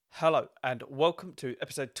Hello and welcome to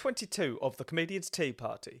episode 22 of the Comedian's Tea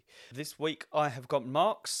Party. This week I have got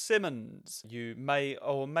Mark Simmons. You may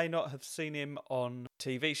or may not have seen him on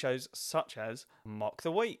TV shows such as Mock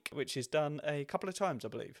the Week, which he's done a couple of times, I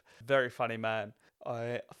believe. Very funny man.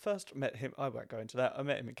 I first met him, I won't go into that, I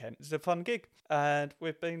met him in Kent. It's a fun gig and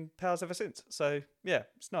we've been pals ever since. So yeah,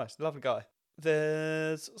 it's nice, lovely guy.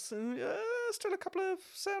 There's still a couple of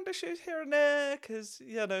sound issues here and there because,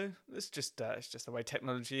 you know, it's just the way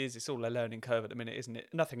technology is. It's all a learning curve at the minute, isn't it?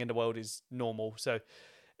 Nothing in the world is normal, so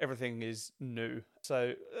everything is new.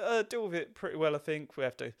 So deal with it pretty well, I think. We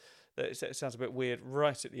have to. It sounds a bit weird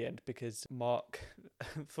right at the end because Mark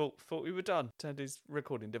thought we were done, turned his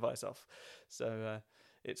recording device off. So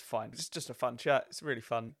it's fine. It's just a fun chat. It's really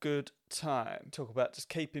fun. Good time. Talk about just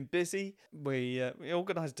keeping busy. We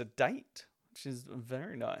organised a date, which is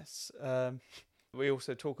very nice. We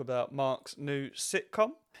also talk about Mark's new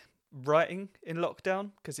sitcom, writing in lockdown,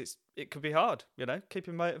 because it could be hard, you know.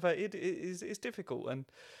 Keeping motivated is difficult, and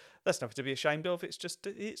that's nothing to be ashamed of. It's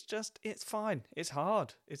fine. It's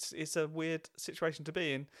hard. It's a weird situation to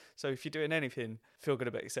be in. So if you're doing anything, feel good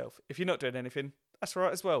about yourself. If you're not doing anything, that's all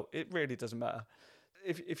right as well. It really doesn't matter.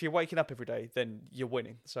 If you're waking up every day, then you're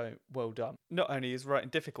winning. So well done. Not only is writing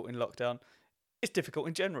difficult in lockdown, it's difficult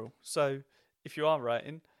in general. So if you are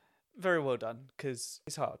writing, very well done, because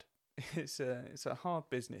it's hard. It's a hard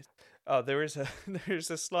business. Oh, there is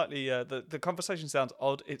a slightly the conversation sounds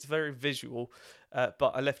odd. It's very visual,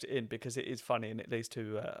 but I left it in because it is funny and it leads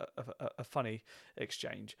to a funny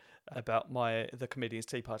exchange about the Comedian's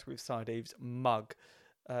Tea Party with Side Eve's mug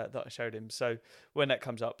that I showed him. So when that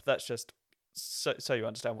comes up, that's just so you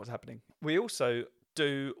understand what's happening. We also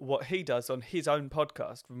do what he does on his own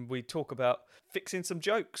podcast. We talk about fixing some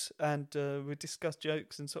jokes, and we discuss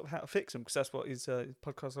jokes and sort of how to fix them, because that's what his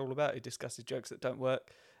podcast is all about. He discusses jokes that don't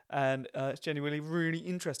work, and it's genuinely really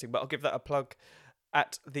interesting. But I'll give that a plug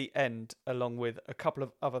at the end, along with a couple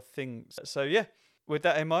of other things. So yeah, with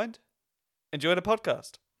that in mind, enjoy the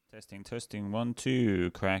podcast. Testing, 1,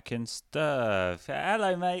 2, cracking stuff.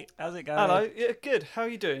 Hello, mate. How's it going? Hello. Yeah, good. How are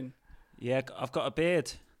you doing? Yeah, I've got a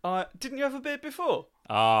beard. Didn't you have a beard before?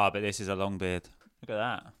 But this is a long beard. Look at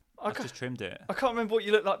that. I've just trimmed it. I can't remember what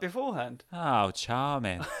you looked like beforehand. Oh,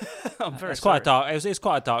 charming. I'm very It's sorry. quite dark. It's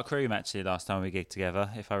quite a dark room, actually, last time we gigged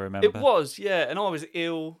together, if I remember. It was, yeah, and I was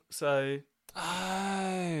ill, so...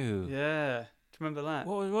 Oh. Yeah. Do you remember that?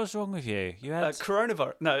 What was wrong with you? You had...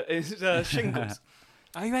 coronavirus. No, it's shingles.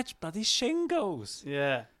 Oh, you had bloody shingles.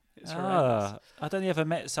 Yeah. It's horrendous. I'd only ever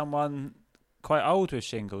met someone quite old with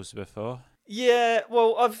shingles before. Yeah,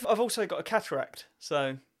 well, I've also got a cataract,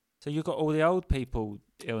 so... So you've got all the old people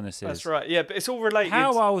illnesses. That's right, yeah, but it's all related.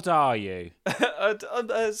 How old are you?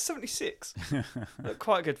 I'm 76.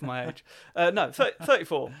 Quite good for my age.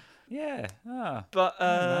 34. Yeah.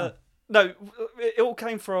 But, no, it all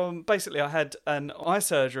came from... Basically, I had an eye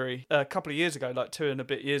surgery a couple of years ago, like 2 and a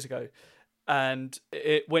bit years ago, and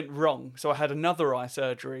it went wrong. So I had another eye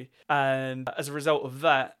surgery, and as a result of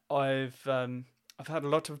that, I've had a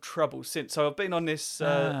lot of trouble since. So I've been on this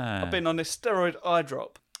steroid eye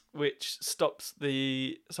drop, which stops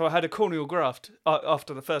the... So I had a corneal graft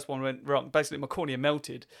after the first one went wrong. Basically, my cornea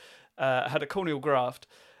melted. I had a corneal graft,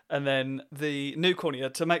 and then the new cornea,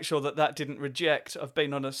 to make sure that didn't reject, I've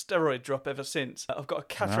been on a steroid drop ever since. I've got a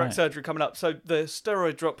cataract surgery coming up. So the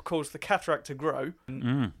steroid drop caused the cataract to grow.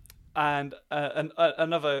 Mm. And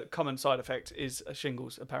another common side effect is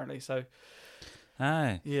shingles, apparently. So...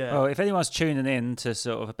 Oh. Yeah. Well, if anyone's tuning in to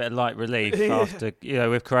sort of a bit of light relief after,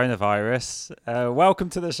 with coronavirus, welcome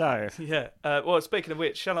to the show. Yeah. Well, speaking of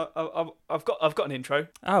which, I've got an intro.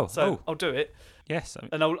 Oh. So I'll do it. Yes.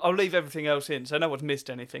 And I'll leave everything else in, so no one's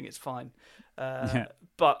missed anything. It's fine.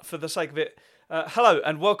 But for the sake of it, hello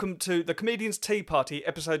and welcome to the Comedian's Tea Party,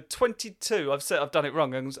 episode 22. I've done it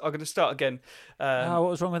wrong. I'm going to start again. What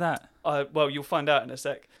was wrong with that? Well, you'll find out in a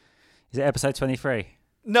sec. Is it episode 23?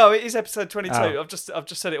 No, it is episode 22. Oh. I've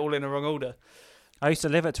just said it all in the wrong order. I used to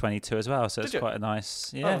live at 22 as well, so it's quite a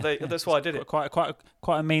nice... Yeah, that's why I did it. Quite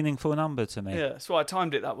a meaningful number to me. Yeah, that's why I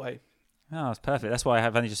timed it that way. Oh, it's perfect. That's why I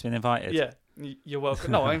have only just been invited. Yeah, you're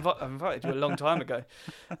welcome. No, I invited you a long time ago.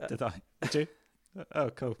 Did I? Did you?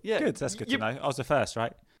 Oh, cool. Yeah. Good, that's good to know. I was the first,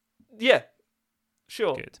 right? Yeah,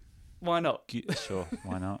 sure. Good. Why not? Sure,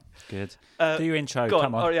 why not? Good. Do your intro,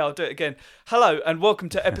 come on. Oh, yeah, I'll do it again. Hello, and welcome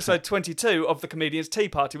to episode 22 of the Comedian's Tea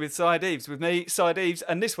Party with Side Eves. With me, Side Eves,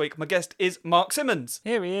 and this week my guest is Mark Simmons.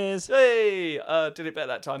 Here he is. Hey! Did it better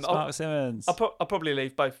that time. Mark Simmons. I'll probably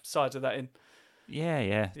leave both sides of that in. Yeah.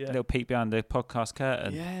 A little peek behind the podcast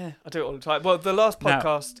curtain. Yeah, I do it all the time. Well, the last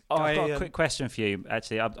podcast... I've got a quick question for you,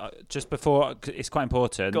 actually. Just before, it's quite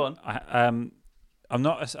important. Go on. I'm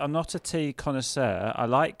not a tea connoisseur. I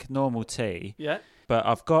like normal tea. Yeah. But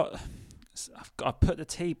I put the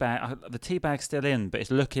tea bag's still in, but it's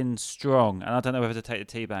looking strong, and I don't know whether to take the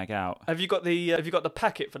tea bag out. Have you got the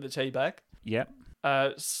packet for the tea bag? Yep.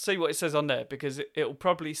 See what it says on there, because it'll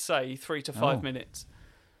probably say 3 to 5 minutes.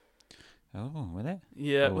 Oh, will it?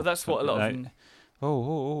 Yeah, well, that's what a lot of them...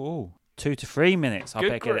 Oh. 2 to 3 minutes. I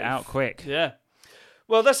better get it out quick. Yeah.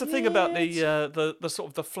 Well, that's the thing about the sort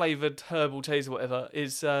of the flavoured herbal teas or whatever,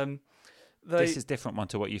 is... This is a different one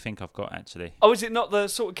to what you think I've got, actually. Oh, is it not the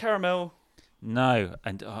sort of caramel? No,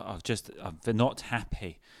 and I'm not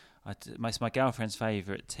happy. It's my girlfriend's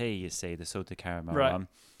favourite tea, you see, the salted caramel one.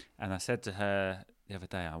 And I said to her the other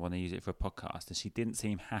day, I want to use it for a podcast, and she didn't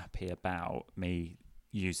seem happy about me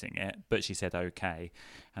using it, but she said okay.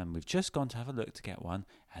 And we've just gone to have a look to get one,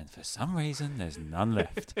 and for some reason there's none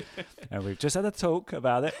left. And we've just had a talk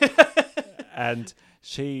about it, and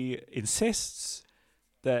she insists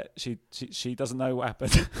that she doesn't know what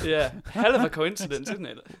happened. Yeah, hell of a coincidence, isn't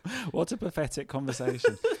it? What a pathetic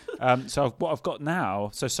conversation. So what I've got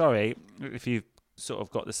now, so sorry if you've sort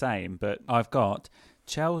of got the same, but I've got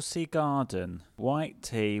Chelsea Garden white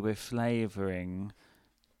tea with flavouring.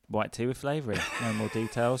 No more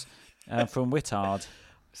details. From Whittard.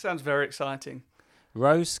 Sounds very exciting.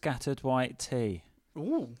 Rose scattered white tea.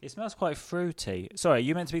 Ooh. It smells quite fruity. Sorry,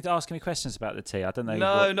 you meant to be asking me questions about the tea. I don't know.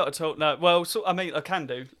 No, not at all. No. Well, I can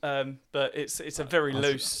do, but it's a very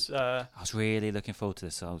loose. I was really looking forward to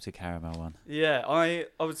the salted caramel one. Yeah, I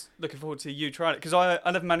was looking forward to you trying it, because I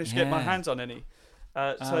never managed to get my hands on any.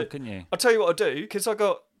 So couldn't you? I'll tell you what I'll do, because I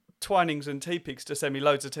got Twinings and Tea Pigs to send me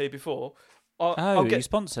loads of tea before. I'll get you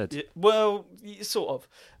sponsored? Yeah, well, sort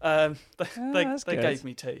of. They gave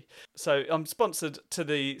me tea, so I'm sponsored to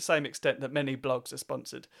the same extent that many blogs are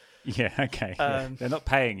sponsored. Yeah, okay. They're not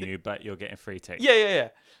paying you, but you're getting free tea. Yeah.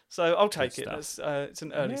 So I'll take it. It's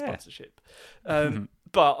an early sponsorship. But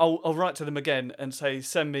I'll write to them again and say,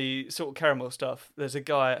 send me sort of caramel stuff. There's a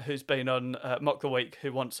guy who's been on Mock the Week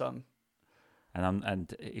who wants some.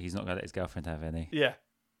 And he's not going to let his girlfriend have any. Yeah,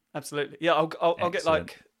 absolutely. Yeah, I'll get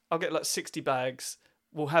like 60 bags.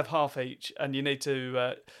 We'll have half each, and you need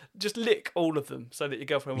to just lick all of them so that your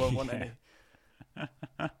girlfriend won't want any.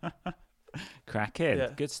 Cracking. Yeah.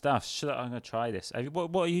 Good stuff. I'm going to try this.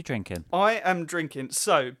 What are you drinking? I am drinking.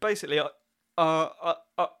 So basically,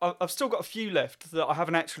 I've still got a few left that I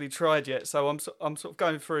haven't actually tried yet. So I'm sort of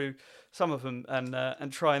going through some of them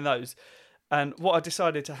and trying those. And what I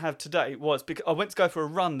decided to have today was, because I went to go for a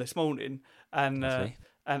run this morning and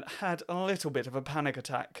had a little bit of a panic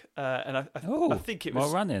attack. And I think it was...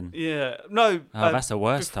 while running? Yeah. No. That's the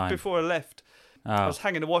worst time. Before I left. Oh. I was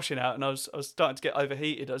hanging the washing out, and I was starting to get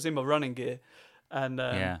overheated. I was in my running gear. And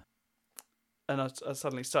I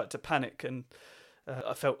suddenly started to panic, and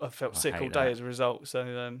I felt sick all day as a result.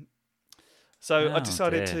 So I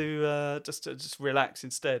decided to just relax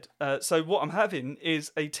instead. So what I'm having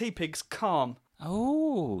is a Tea Pigs Calm.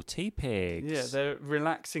 Oh, Tea Pigs. Yeah, they're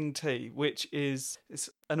relaxing tea, which is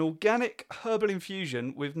an organic herbal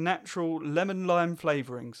infusion with natural lemon lime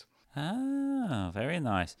flavourings. Ah, very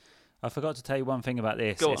nice. I forgot to tell you one thing about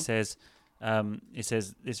this. Go on. It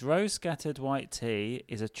says this rose scattered white tea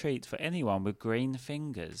is a treat for anyone with green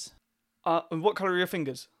fingers. And what colour are your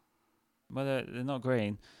fingers? Well, they're not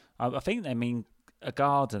green. I think they mean a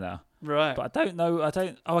gardener. Right. But I don't know.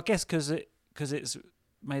 I guess because it's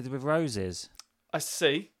made with roses. I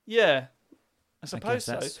see. Yeah. I suppose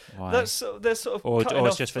that's so. Why. They're sort of or cutting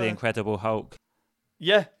it's off, just for the Incredible Hulk.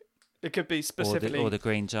 Yeah. It could be specifically, or the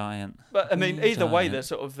Green Giant. But I mean, either way,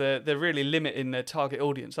 they're really limiting their target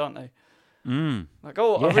audience, aren't they? Mm. Like,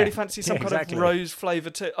 I really fancy some kind of rose flavour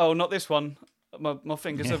tea. Oh, not this one. My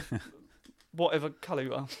fingers are whatever colour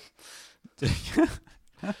you are.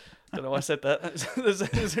 Don't know why I said that.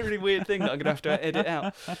 There's a really weird thing that I'm going to have to edit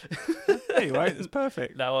out. Anyway, it's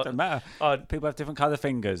perfect. No, doesn't matter. People have different colour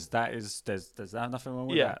fingers. There's nothing wrong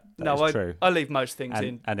with that. That is true. I leave most things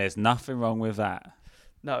in. And there's nothing wrong with that.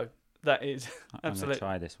 No. That is absolutely. I'm going to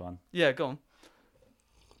try this one. Yeah, go on.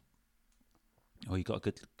 Oh, you got a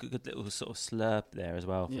good little sort of slurp there as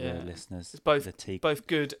well for the listeners. It's both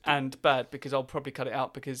good and bad, because I'll probably cut it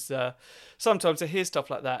out, because sometimes I hear stuff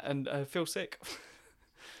like that and feel sick.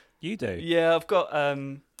 You do? Yeah, I've got...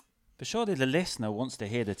 But surely the listener wants to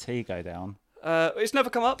hear the tea go down. It's never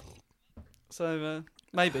come up, so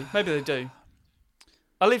maybe they do.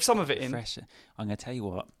 I'll leave some of it in. Fresh. I'm going to tell you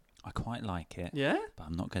what. I quite like it. Yeah? But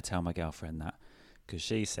I'm not going to tell my girlfriend that, because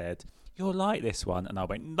she said, you'll like this one. And I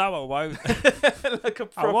went, no, I won't. Like a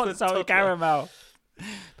proper I want salted toddler. caramel.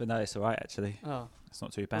 But no, it's all right, actually. Oh. It's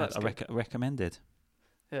not too bad. Well, recommended.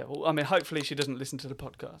 Yeah, well, I mean, hopefully she doesn't listen to the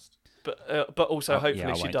podcast. but also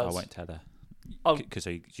hopefully she does. I won't tell her. Oh. Because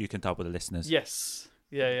you can double the listeners. Yes.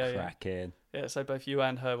 Yeah. Cracking. Yeah, so both you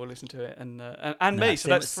and her will listen to it, and me. So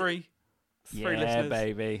that's three listeners. Yeah,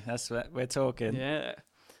 baby. That's what we're talking. Yeah.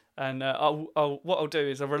 And what I'll do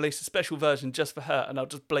is I'll release a special version just for her, and I'll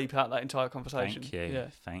just bleep out that entire conversation. Thank you. Yeah.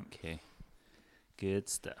 Thank you. Good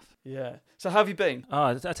stuff. Yeah. So how have you been?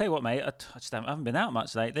 Oh, I tell you what, mate. I haven't been out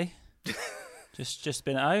much lately. just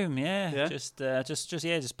been at home. Yeah. Just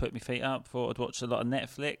put my feet up. Thought I'd watch a lot of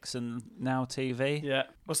Netflix and Now TV. Yeah.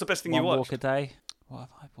 What's the best thing you watched? Walk a day. What have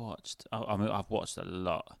I watched? I've watched a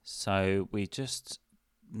lot. So we just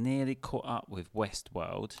nearly caught up with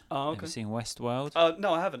Westworld. Oh, okay. Have you seen Westworld?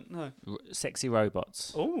 No, I haven't. No. Sexy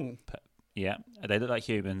robots. Oh. Yeah, they look like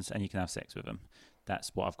humans, and you can have sex with them.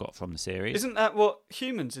 That's what I've got from the series. Isn't that what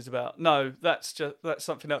Humans is about? No, that's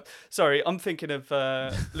something else. Sorry, I'm thinking of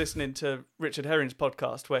listening to Richard Herring's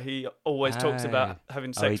podcast where he always talks about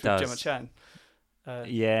having sex with Gemma Chan.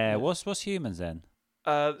 What's Humans then?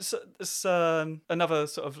 It's another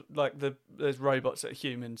sort of like there's robots that are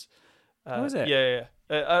humans. Is it? Yeah.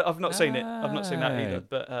 I've not seen it. I've not seen that either.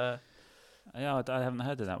 But I haven't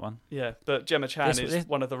heard of that one. Yeah, but Gemma Chan is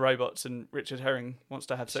one of the robots, and Richard Herring wants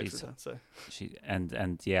to have sex with her. So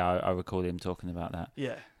I recall him talking about that.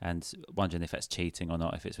 Yeah, and wondering if that's cheating or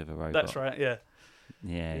not, if it's with a robot. That's right. Yeah.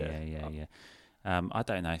 I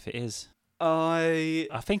don't know if it is. I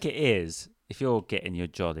think it is. If you're getting your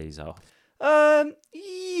jollies off.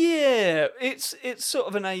 Yeah, it's sort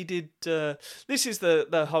of an aided. This is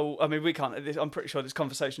the whole. I mean, we can't. I'm pretty sure this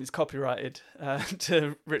conversation is copyrighted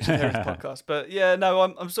to Richard Herring's podcast. But yeah, no,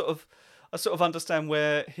 I sort of understand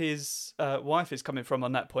where his wife is coming from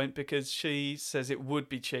on that point, because she says it would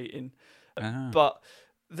be cheating, but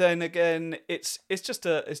then again, it's just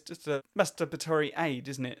a masturbatory aid,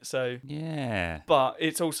 isn't it? So yeah, but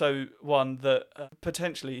it's also one that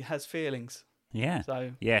potentially has feelings. Yeah.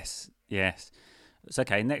 So yes. It's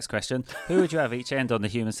okay. Next question. Who would you have each end on the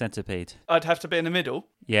human centipede? I'd have to be in the middle.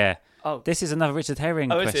 Yeah. Oh, this is another Richard Herring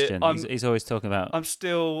question. He's always talking about. I'm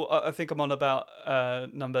still. I think I'm on about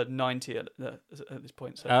number 90 at this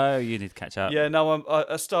point. So. Oh, you need to catch up. Yeah. No,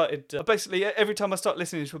 I started. Basically, every time I start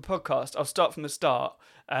listening to a podcast, I'll start from the start,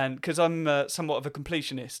 and because I'm somewhat of a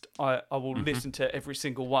completionist, I will listen to every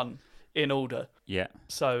single one in order. Yeah.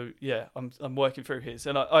 So yeah, I'm working through his,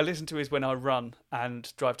 and I listen to his when I run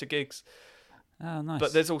and drive to gigs. Oh, nice.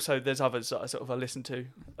 But there's others that I listen to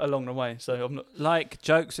along the way. So I'm not like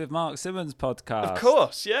Jokes with Mark Simmons podcast. Of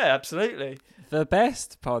course, yeah, absolutely. The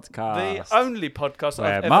best podcast. The only podcast where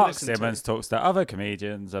I've ever Mark listened Simmons talks to other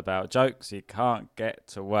comedians about jokes he can't get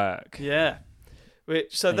to work. Yeah.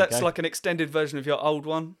 That's like an extended version of your old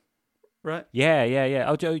one, right? Yeah.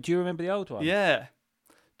 Oh, do you remember the old one? Yeah.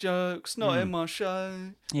 Jokes not in my show.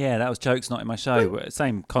 Yeah, that was Jokes Not in My Show.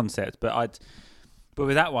 Same concept, but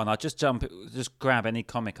with that one, I'd just grab any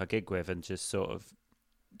comic I gig with and just sort of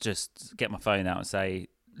get my phone out and say,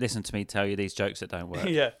 listen to me tell you these jokes that don't work.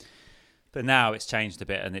 Yeah. But now it's changed a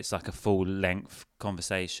bit, and it's like a full length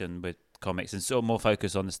conversation with comics and sort of more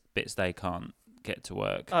focus on the bits they can't get to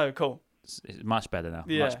work. Oh, cool. It's much better now.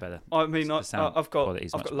 Yeah. Much better. I mean, I've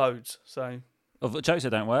got loads. So of jokes that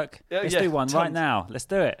don't work. Let's do one right now. Let's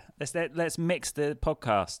do it. Let's mix the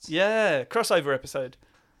podcasts. Yeah, crossover episode.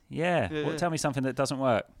 Yeah. Well, tell me something that doesn't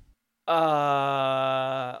work.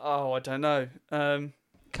 I don't know.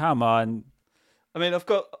 Come on. I mean, I've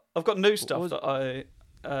got new stuff that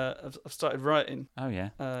I've started writing. Oh yeah.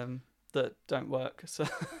 That don't work. So.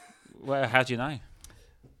 Well, how do you know?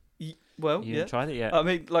 Well, you haven't tried it yet. I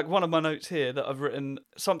mean, like one of my notes here that I've written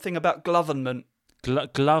something about government.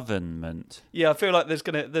 Government. Yeah, I feel like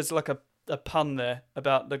there's like a pun there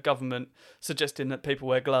about the government suggesting that people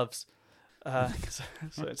wear gloves.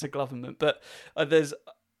 So it's a government, but there's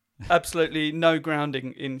absolutely no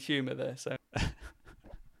grounding in humour there. So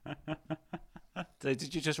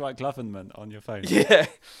did you just write government on your phone? Yeah,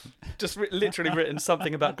 just literally written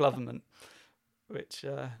something about government, which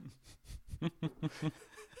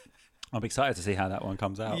I'm excited to see how that one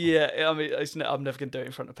comes out. Yeah, I mean, I'm never going to do it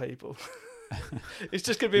in front of people. It's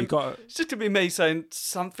just going to be me saying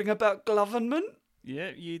something about government.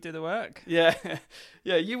 Yeah, you do the work. Yeah,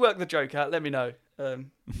 you work the joke out. Let me know.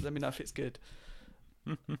 Let me know if it's good.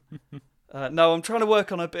 No, I'm trying to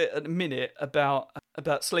work on a bit at the minute about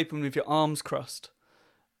sleeping with your arms crossed.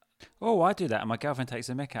 Oh, I do that, and my girlfriend takes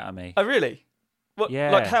a mick out of me. Oh, really? What?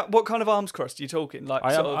 Yeah. Like what kind of arms crossed are you talking? Like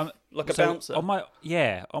a bouncer? On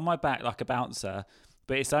my back like a bouncer,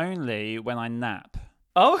 but it's only when I nap.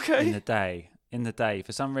 Oh, okay. In the day,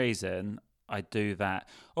 for some reason. I do that.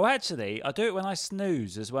 Or actually, I do it when I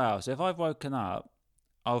snooze as well. So if I've woken up,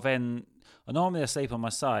 I'll then Normally I sleep on my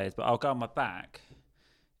side, but I'll go on my back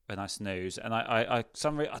when I snooze, and I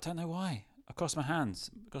don't know why. I cross my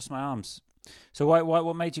hands, cross my arms. So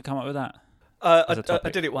what made you come up with that? I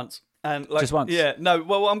did it once, and like just once. Yeah, no.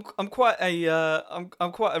 Well, I'm quite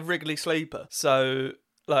a wriggly sleeper, so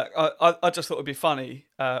like I just thought it'd be funny.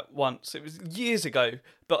 Once it was years ago,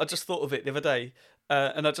 but I just thought of it the other day,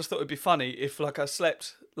 and I just thought it'd be funny if like I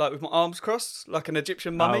slept like with my arms crossed, like an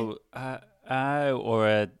Egyptian mummy. Or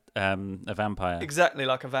a vampire. Exactly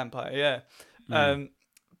like a vampire, yeah.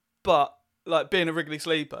 But like being a wriggly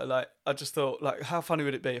sleeper, like I just thought, like, how funny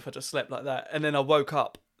would it be if I just slept like that, and then I woke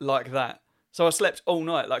up like that. So I slept all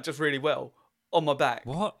night, like just really well, on my back.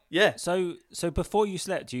 What? Yeah. So before you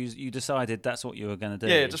slept, you decided that's what you were going to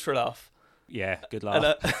do? Yeah, just for a laugh. Yeah, good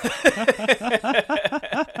laugh.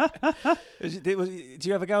 Do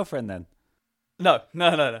you have a girlfriend then? No.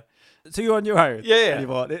 So you're on your own? Yeah. And you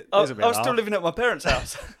thought, I was still living at my parents'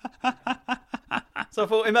 house. So I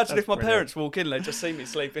thought, imagine if my parents walk in, they just see me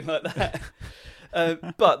sleeping like that.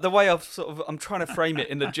 But the way I'm trying to frame it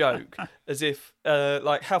in the joke, as if,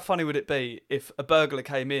 like, how funny would it be if a burglar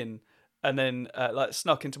came in and then, like,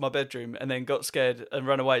 snuck into my bedroom and then got scared and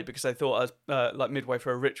ran away because they thought I was, like, midway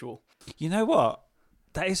through a ritual. You know what?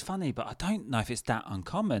 That is funny, but I don't know if it's that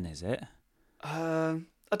uncommon, is it?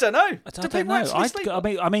 I don't know. I don't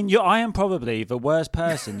know. I am probably the worst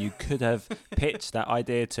person you could have pitched that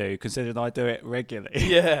idea to, considering I do it regularly.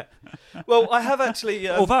 Yeah. Well, I have actually...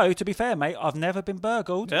 Although, to be fair, mate, I've never been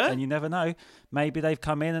burgled, yeah? and you never know. Maybe they've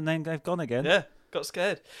come in and then they've gone again. Yeah, got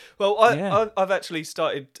scared. Well, I've actually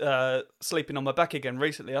started sleeping on my back again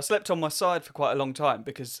recently. I slept on my side for quite a long time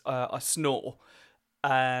because I snore.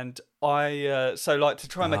 And so like to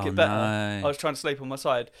try and make it better, I was trying to sleep on my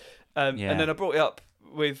side. And then I brought it up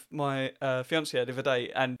with my fiancée the other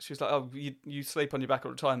day, and she was like, oh, you sleep on your back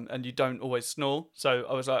all the time and you don't always snore. So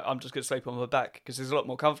I was like, I'm just going to sleep on my back because it's a lot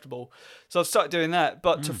more comfortable. So I started doing that,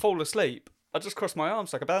 but to fall asleep, I just cross my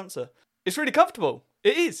arms like a bouncer. It's really comfortable.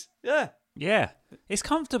 It is, yeah. Yeah, it's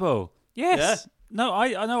comfortable. Yes. Yeah. No,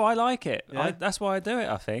 I know, I like it. Yeah. That's why I do it,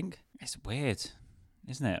 I think. It's weird,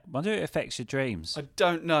 isn't it? I wonder if it affects your dreams. I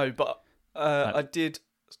don't know, but I did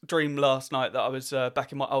dream last night that I was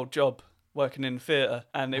back in my old job, working in theatre,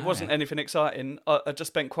 and it wasn't anything exciting. I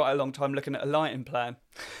just spent quite a long time looking at a lighting plan.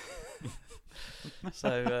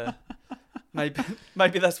 So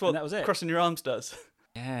maybe that's what that was it. Crossing your arms does.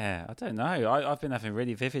 Yeah, I don't know. I've been having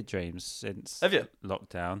really vivid dreams since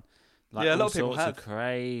lockdown. Like yeah, a all lot of people sorts have of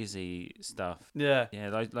crazy stuff. Yeah,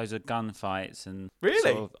 loads of gunfights and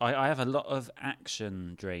really. I have a lot of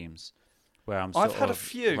action dreams where I'm I've had a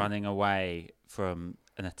few running away from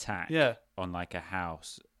an attack. Yeah. On like a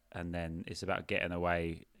house. And then it's about getting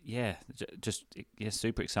away. Yeah,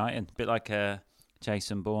 super exciting. A bit like a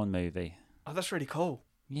Jason Bourne movie. Oh, that's really cool.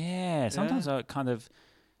 Yeah, sometimes I kind of...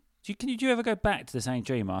 Do you ever go back to the same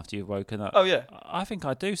dream after you've woken up? Oh, yeah. I think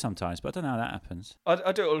I do sometimes, but I don't know how that happens.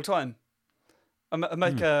 I do it all the time. I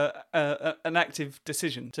make an active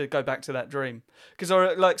decision to go back to that dream.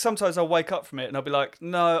 Because sometimes I'll wake up from it and I'll be like,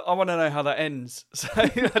 no, I want to know how that ends. So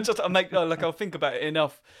I'll think about it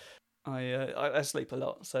enough. I sleep a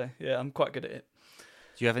lot, so yeah, I'm quite good at it.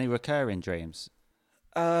 Do you have any recurring dreams?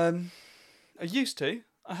 I used to.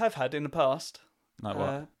 I have had in the past. Like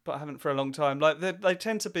what? But I haven't for a long time. Like they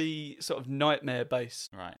tend to be sort of nightmare based.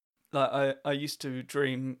 Right. Like I used to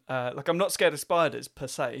dream. Like I'm not scared of spiders per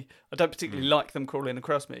se. I don't particularly like them crawling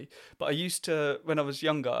across me. But I used to, when I was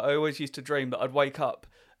younger, I always used to dream that I'd wake up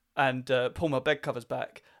and pull my bed covers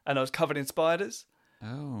back and I was covered in spiders.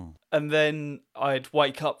 Oh. And then I'd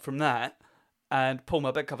wake up from that and pull my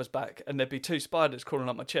bed covers back and there'd be 2 spiders crawling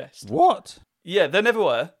up my chest. What? Yeah, there never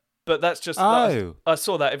were, but that's just... Oh. I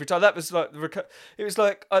saw that every time. That was like... It was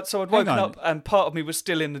like... So I'd woken up and part of me was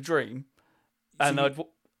still in the dream and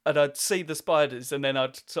I'd see the spiders and then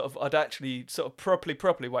I'd actually sort of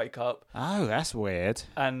properly wake up. Oh, that's weird.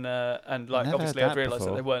 And like obviously I'd realise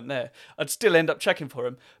that they weren't there. I'd still end up checking for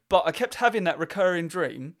them. But I kept having that recurring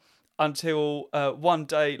dream until one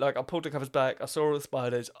day, like I pulled the covers back, I saw all the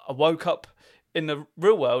spiders, I woke up in the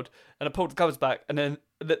real world and I pulled the covers back and then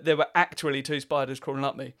there were actually 2 spiders crawling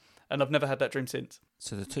up me and I've never had that dream since.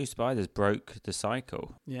 So the 2 spiders broke the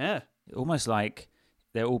cycle. Yeah. Almost like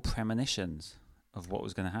they're all premonitions of what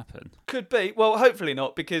was going to happen. Could be. Well, hopefully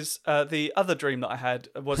not, because the other dream that I had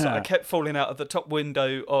was that I kept falling out of the top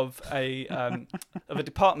window of a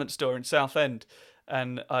department store in Southend.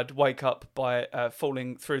 And I'd wake up by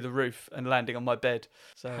falling through the roof and landing on my bed.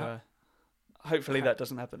 So hopefully that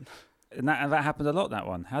doesn't happen. And that happened a lot, that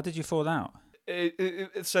one. How did you fall out?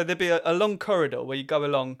 So there'd be a long corridor where you go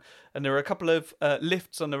along and there are a couple of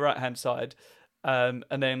lifts on the right-hand side. And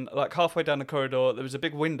then, like, halfway down the corridor, there was a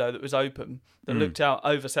big window that was open that looked out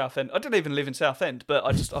over Southend. I didn't even live in Southend, but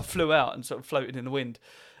I flew out and sort of floated in the wind.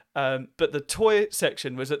 But the toy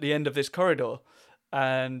section was at the end of this corridor.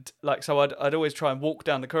 And, like, so I'd always try and walk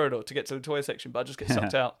down the corridor to get to the toy section, but I'd just get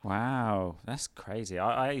sucked out. Wow, that's crazy.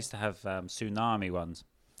 I used to have tsunami ones.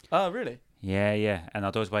 Oh, really? Yeah. And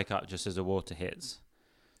I'd always wake up just as the water hits.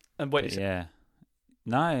 And wait, yeah.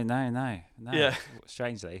 No. Yeah.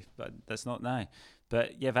 Strangely, but that's not no.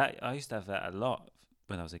 But yeah, I used to have that a lot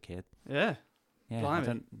when I was a kid. Yeah. Yeah.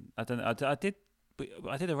 Blimey. I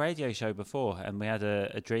did a radio show before, and we had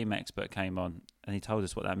a dream expert came on, and he told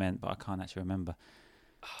us what that meant, but I can't actually remember.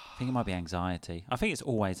 I think it might be anxiety. I think it's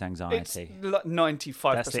always anxiety. It's like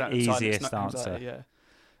 95% That's the of the time easiest it's not answer. anxiety, yeah.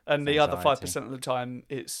 And the other 5% of the time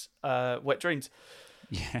it's wet dreams.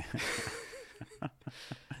 Yeah.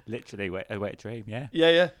 Literally a wet dream, yeah.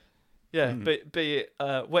 Yeah. Be it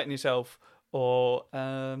wetting yourself or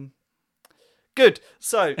good.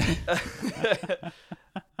 So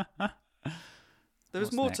there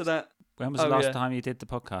was more to that. When was the last time you did the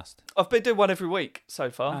podcast? I've been doing one every week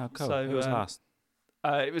so far. Oh, cool. So, who was last?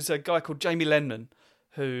 It was a guy called Jamie Lenman,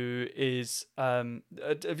 who is. Have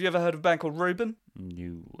you ever heard of a band called Reuben?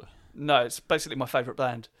 No, it's basically my favourite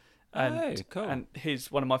band. And, cool. And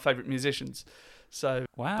he's one of my favourite musicians. So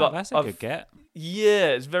wow, that's a good get. Yeah,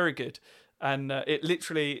 it's very good. And it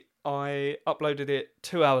literally, I uploaded it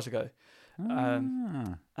 2 hours ago.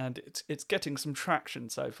 And it's getting some traction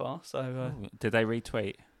so far. So did they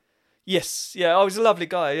retweet? Yes, yeah. I was a lovely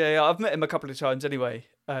guy. Yeah. I've met him a couple of times anyway.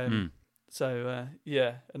 So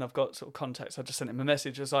yeah, and I've got sort of contacts. I just sent him a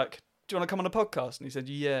message. I was like, "Do you want to come on a podcast?" And he said,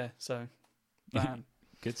 "Yeah." So, bam.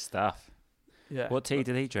 Good stuff. Yeah. What tea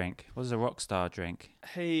did he drink? What does a rock star drink?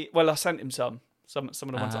 I sent him some of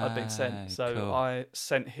the ones that I'd been sent. So cool. I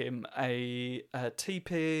sent him a Tea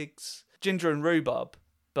Pigs ginger and rhubarb.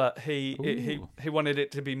 But he wanted it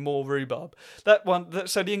to be more rhubarb.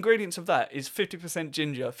 So the ingredients of that is 50%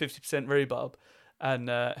 ginger, 50% rhubarb, and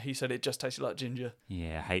he said it just tasted like ginger.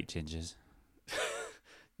 Yeah, I hate gingers.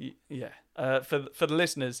 Yeah. For the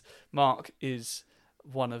listeners, Mark is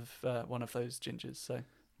one of those gingers. So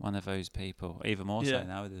one of those people, even more so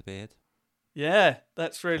now with the beard. Yeah,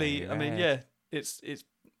 that's really. Red. I mean, yeah, it's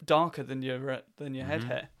darker than your head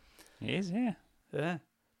hair. It is, yeah. Yeah.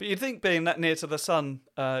 But you'd think being that near to the sun,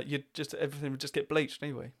 everything would just get bleached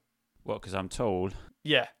anyway. What? Because I'm tall.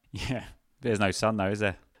 Yeah. Yeah. There's no sun though, is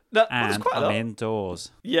there? No, and I'm indoors.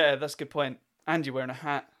 Yeah, that's a good point. And you're wearing a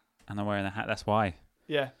hat. And I'm wearing a hat. That's why.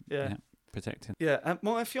 Yeah. Protecting. Yeah, and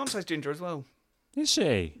my fiance's ginger as well. Is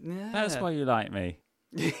she? Yeah. That's why you like me.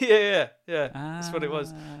 Yeah. That's what it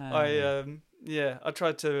was. I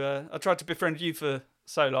tried to befriend you for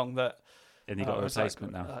so long that. And you got a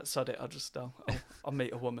replacement now. Sod it. I'll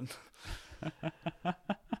meet a woman.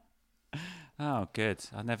 Oh, good.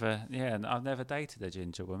 I've never dated a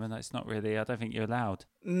ginger woman. It's not really. I don't think you're allowed.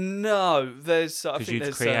 No, there's. Because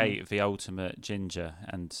you'd create the ultimate ginger,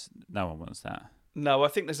 and no one wants that. No, I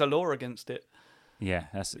think there's a law against it. Yeah,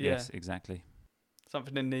 yes, exactly.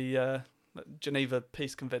 Something in the Geneva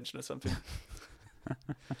Peace Convention or something.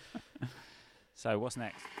 So what's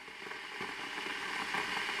next?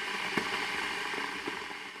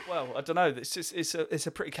 Well, I don't know. It's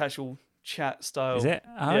a pretty casual chat style. Is it?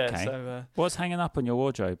 Oh, yeah, okay. So, what's hanging up on your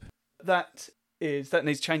wardrobe? That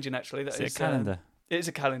needs changing actually. Is it a calendar? It is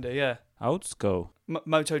a calendar, yeah. Old school.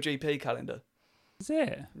 MotoGP calendar. Is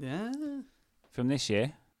it? Yeah. From this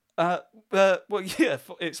year? Well, yeah,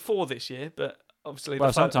 it's for this year, but obviously.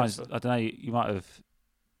 Well, sometimes I don't know. You might have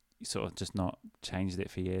sort of just not changed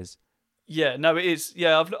it for years. Yeah, no, it is.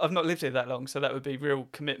 Yeah, I've not lived here that long, so that would be real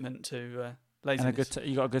commitment to. Laziness. And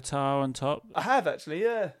you got a guitar on top? I have actually,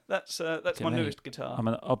 yeah. That's my newest guitar. I'm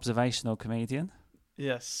an observational comedian.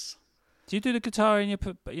 Yes. Do you do the guitar in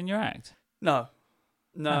your act? No,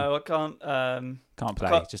 I can't. Can't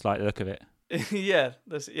play. Just like the look of it. Yeah,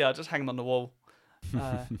 I just hang them on the wall.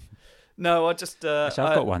 No, I just. Actually,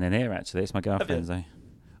 I've got one in here. Actually, it's my girlfriend's though.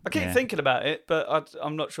 I keep thinking about it, but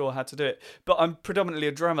I'm not sure how to do it. But I'm predominantly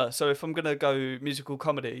a drummer, so if I'm gonna go musical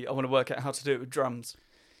comedy, I want to work out how to do it with drums.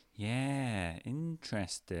 Yeah,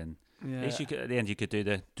 interesting. Yeah. At least at the end you could do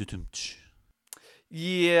the do-dum-tsh.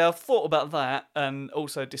 Yeah, I've thought about that and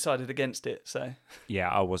also decided against it. So yeah,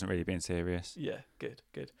 I wasn't really being serious. Yeah, good.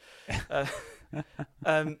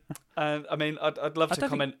 And I mean, I'd love to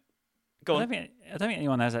comment. Go on. I don't think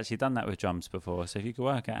anyone has actually done that with drums before. So if you could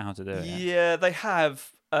work out how to do it. Yeah, they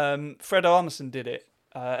have. Fred Armisen did it,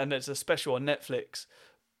 and there's a special on Netflix.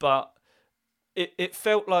 But it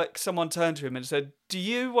felt like someone turned to him and said, "Do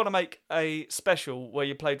you want to make a special where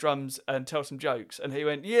you play drums and tell some jokes?" And he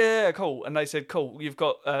went, "Yeah, cool." And they said, "Cool, you've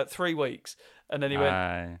got 3 weeks." And then he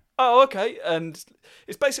went, "Oh, okay." And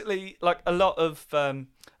it's basically like a lot of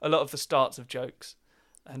the starts of jokes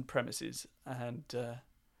and premises, and it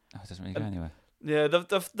doesn't really go anywhere. Yeah,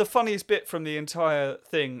 the funniest bit from the entire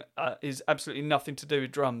thing is absolutely nothing to do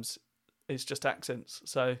with drums. It's just accents.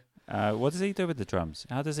 So, what does he do with the drums?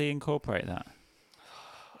 How does he incorporate that?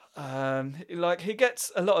 Like he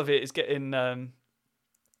gets a lot of it is getting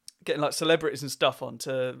like celebrities and stuff on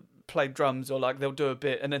to play drums, or like they'll do a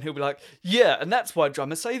bit and then he'll be like, "Yeah, and that's why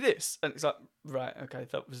drummers say this," and it's like, right, okay,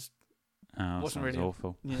 that wasn't really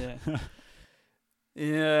awful. Yeah.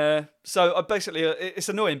 Yeah. So basically, it's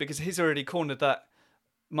annoying because he's already cornered that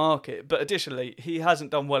market, but additionally, he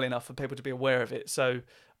hasn't done well enough for people to be aware of it. So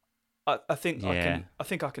I think I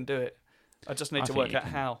can do it. I just need to work out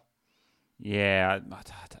how. Yeah,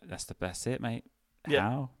 that's it, mate.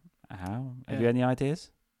 Yeah. How? Have you any ideas?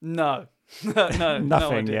 No. No.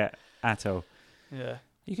 Nothing yet at all. Yeah.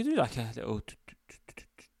 You could do like a little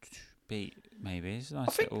beat, maybe. It's a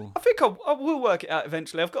nice little. I think I will work it out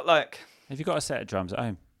eventually. I've got like. Have you got a set of drums at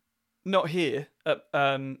home? Not here. At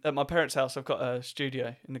my parents' house, I've got a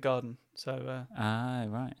studio in the garden. So.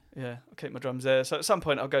 Right. Yeah, I'll keep my drums there. So at some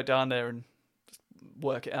point, I'll go down there and just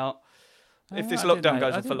work it out. If this lockdown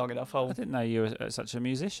goes on for long enough, I didn't know you were such a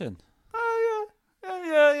musician. Oh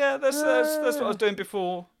yeah. That's what I was doing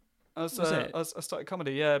before. I started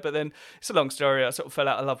comedy, yeah. But then it's a long story. I sort of fell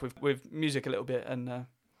out of love with music a little bit and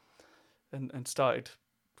started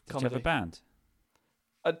comedy. Did you have a band?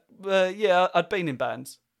 I'd been in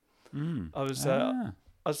bands. I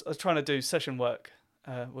was trying to do session work.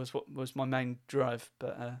 Was my main drive,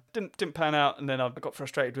 but didn't pan out, and then I got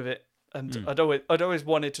frustrated with it. And I'd always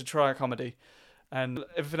wanted to try comedy, and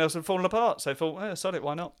everything else had fallen apart. So I thought, sod it,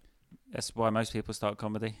 why not? That's why most people start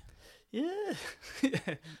comedy. Yeah,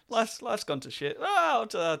 life's gone to shit. I'll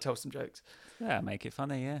tell some jokes. Yeah, make it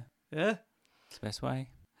funny. Yeah, it's the best way.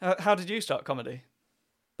 How did you start comedy?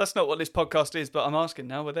 That's not what this podcast is, but I'm asking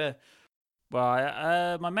now. We're there.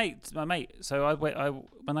 Well, my mate. So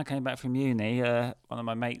when I came back from uni, one of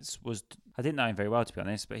my mates I didn't know him very well, to be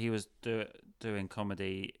honest, but he was doing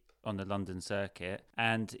comedy on the London circuit,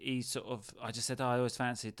 and I just said, I always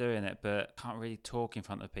fancied doing it, but can't really talk in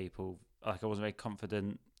front of people. Like I wasn't very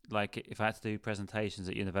confident. Like if I had to do presentations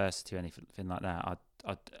at university or anything like that,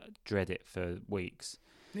 I'd dread it for weeks.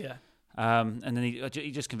 Yeah. And then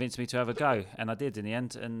he just convinced me to have a go, and I did in the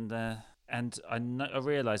end. And I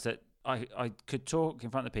realised that I could talk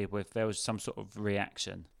in front of people if there was some sort of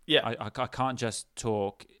reaction. Yeah. I can't just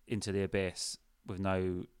talk into the abyss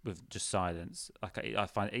with just silence. Like I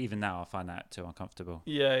find even now I find that too uncomfortable.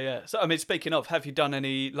 Yeah. So I mean, speaking of, have you done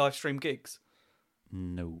any live stream gigs?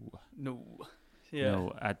 No. Yeah.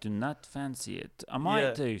 No, I do not fancy it. I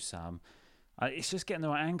might do some. It's just getting the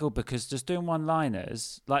right angle, because just doing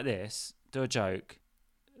one-liners like this, do a joke,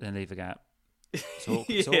 then leave a gap. It's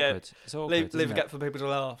awkward. It's awkward. Leave a gap for people to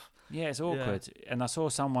laugh. Yeah, it's awkward. Yeah. And I saw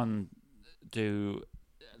someone do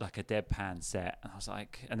like a deadpan set, and I was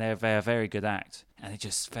like, and they're a very good act, and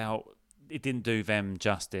it didn't do them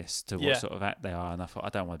justice to what sort of act they are, and I thought, I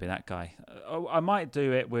don't want to be that guy. I might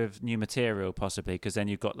do it with new material possibly, because then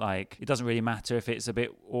you've got like, it doesn't really matter if it's a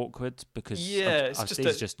bit awkward, because these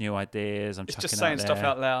are just new ideas. I'm just saying stuff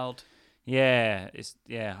out loud. Yeah, I just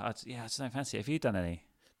don't fancy it. Have you done any?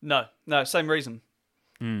 No, same reason.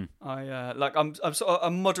 I'm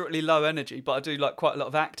moderately low energy, but I do like quite a lot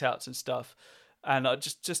of act outs and stuff. And I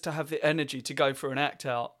just to have the energy to go for an act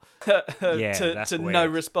out to no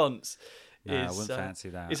response. No, I wouldn't fancy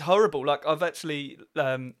that. It's horrible. Like I've actually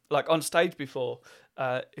like on stage before,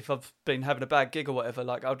 if I've been having a bad gig or whatever,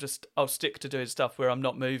 like I'll stick to doing stuff where I'm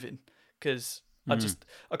not moving, because I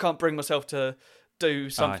can't bring myself to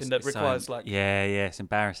do something that requires like it's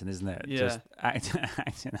embarrassing, isn't it? Yeah. Just acting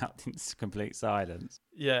out in complete silence.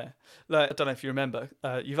 Yeah, like I don't know if you remember,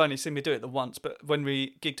 you've only seen me do it the once, but when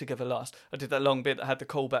we gigged together last, I did that long bit that had the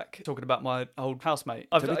callback talking about my old housemate.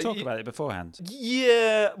 Did we talk about it beforehand?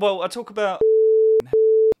 Yeah, well, I talk about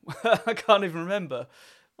I can't even remember.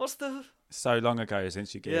 What's the so long ago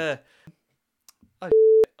since you gigged? Yeah.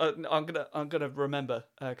 I'm gonna remember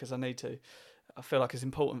because I need to. I feel like it's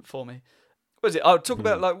important for me. What is it? I'll talk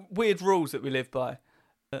about like weird rules that we live by,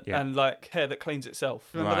 and like hair that cleans itself.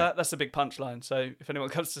 Remember that? That's a big punchline. So if anyone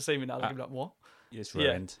comes to see me now, they'll be like, "What?" It's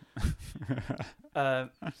ruined.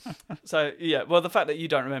 So yeah, well, the fact that you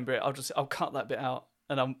don't remember it, I'll cut that bit out,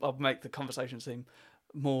 and I'll make the conversation seem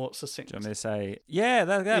more succinct. Do you want me to say,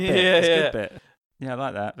 that bit? That's a good bit. Yeah, I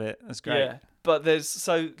like that bit. That's great. But there's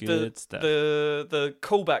Good stuff. the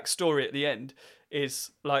callback story at the end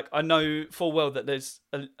is like, I know full well that there's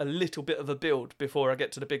a little bit of a build before I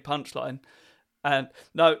get to the big punchline. And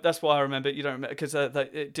no, that's why I remember. You don't remember because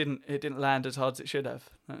it didn't land as hard as it should have.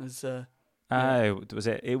 That was Was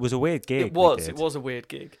it? It was a weird gig. It was a weird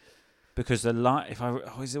gig because the light.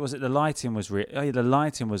 Was it the lighting was the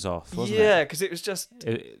lighting was off, wasn't it? Yeah, because it was just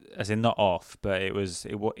as in not off, but it was.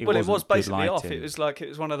 It was basically off. It was like it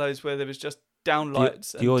was one of those where there was just down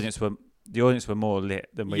lights. The audience were more lit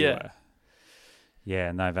than we were.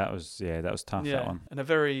 Yeah, no, that was tough. Yeah, that one. in a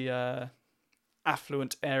very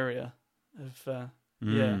affluent area of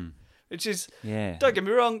which is Don't get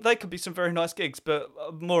me wrong, they could be some very nice gigs, but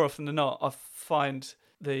more often than not, I find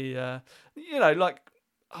the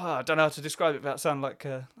I don't know how to describe it without sound like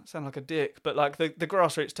a dick, but like the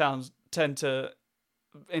grassroots towns tend to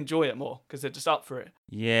enjoy it more because they're just up for it.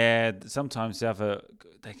 Yeah, sometimes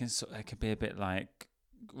they can be a bit like,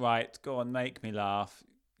 right, go on, make me laugh.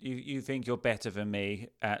 You think you're better than me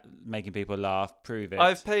at making people laugh? Prove it.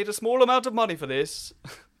 I've paid a small amount of money for this.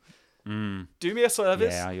 Do me a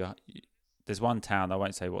service. Yeah, there's one town, I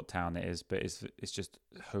won't say what town it is, but it's just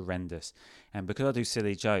horrendous. And because I do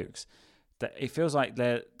silly jokes, that it feels like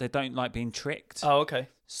they don't like being tricked. Oh, okay.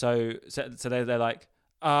 So they're like,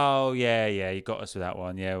 oh yeah, you got us with that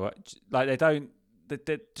one. Yeah, like they don't.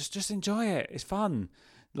 They just enjoy it. It's fun.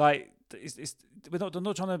 Like we're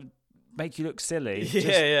not trying to make you look silly.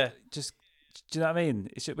 Just do you know what I mean?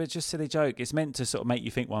 It's just silly joke. It's meant to sort of make you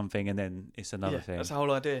think one thing and then it's another thing. That's the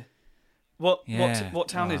whole idea. What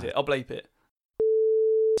town is it? I'll bleep it.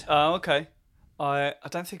 Oh, okay. I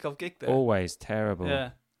don't think I've gigged there. Always terrible. Yeah.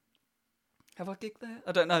 Have I gigged there?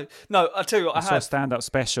 I don't know. No, I tell you what, I saw have. a stand-up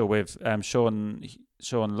special with Sean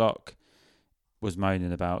Locke was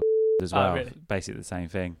moaning about as well. Oh, really? Basically the same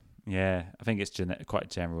thing. Yeah, I think it's quite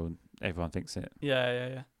general. Everyone thinks it.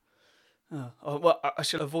 Yeah. Oh, well, I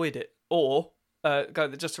should avoid it or go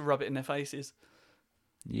just to rub it in their faces.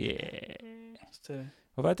 Yeah.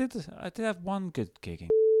 Well, I did have one good gig.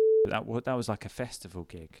 That was like a festival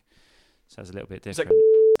gig, so it was a little bit different.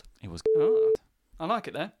 It was. Oh, I like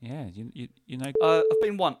it there. Yeah, you know. I've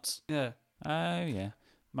been once. Yeah. Oh yeah,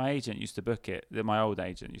 my agent used to book it. My old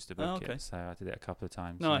agent used to book it, so I did it a couple of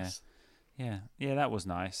times. Nice. Yeah, that was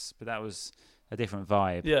nice, but that was a different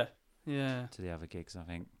vibe. Yeah. To the other gigs, I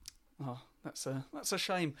think. Oh, that's a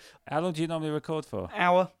shame. How long do you normally record for?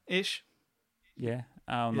 Hour-ish. Yeah.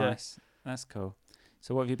 Oh, nice. That's cool.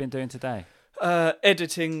 So what have you been doing today?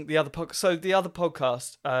 Editing the other podcast. So the other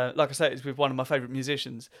podcast, like I said, is with one of my favourite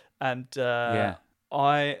musicians, and I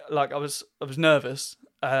was nervous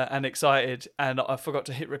and excited, and I forgot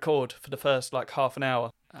to hit record for the first half an hour.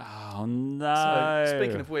 Oh no! So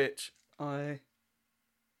speaking of which, I've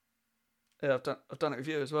done it with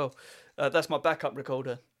you as well. That's my backup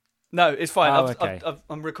recorder. No, it's fine. Okay.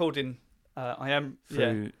 I'm recording. I am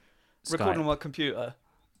through recording on my computer.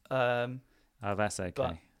 That's okay.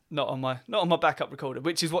 But not on my backup recorder,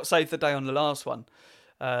 which is what saved the day on the last one.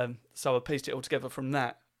 So I pieced it all together from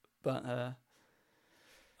that. But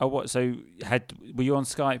what? So were you on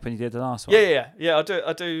Skype when you did the last one? Yeah.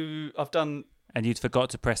 I do. I've done. And you'd forgot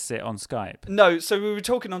to press it on Skype? No, so we were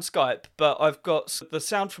talking on Skype, but I've got the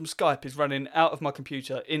sound from Skype is running out of my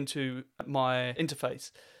computer into my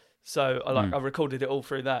interface. So I recorded it all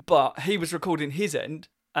through that. But he was recording his end,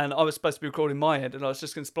 and I was supposed to be recording my end, and I was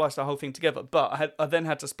just going to splice the whole thing together. But I then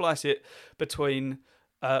had to splice it between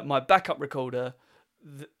my backup recorder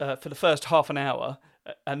for the first half an hour,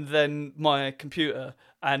 and then my computer,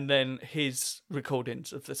 and then his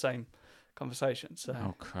recordings of the same conversation. So.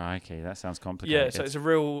 Oh, crikey, that sounds complicated. Yeah, so it's a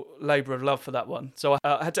real labour of love for that one. So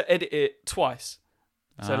I had to edit it twice.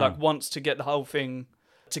 So once to get the whole thing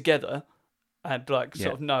together and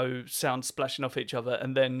sort of no sound splashing off each other,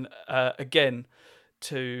 and then again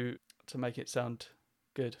to make it sound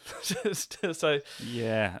good. So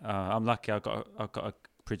I'm lucky. I've got a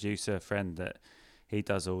producer friend that he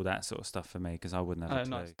does all that sort of stuff for me because I wouldn't have a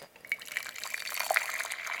clue. Nice.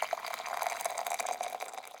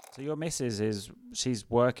 So your missus she's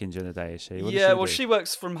working during the day, is she? What does she do? She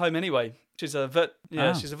works from home anyway. She's a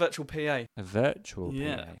she's a virtual PA. A virtual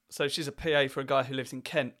PA. So she's a PA for a guy who lives in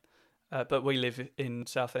Kent, but we live in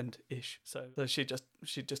Southend-ish. So she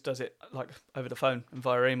just does it over the phone and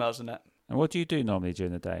via emails and that. And what do you do normally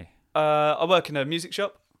during the day? I work in a music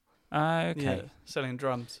shop. Okay. Yeah, selling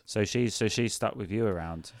drums. So she's stuck with you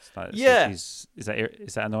around. Yeah. So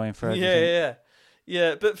is that annoying for her?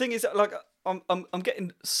 Yeah. But the thing is, I'm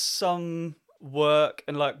getting some work,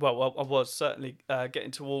 and I was certainly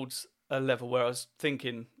getting towards a level where I was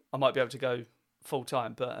thinking I might be able to go full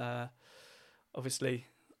time, but obviously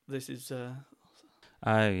this is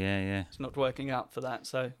Oh yeah. it's not working out for that.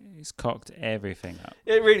 So It's cocked everything up.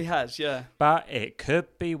 it really has, yeah. But it could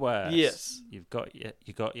be worse. Yes. You got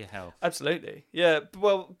your health. Absolutely, yeah.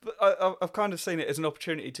 Well, I've kind of seen it as an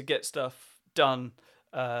opportunity to get stuff done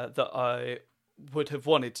that I would have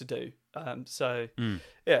wanted to do. So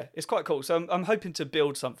yeah, it's quite cool. So I'm hoping to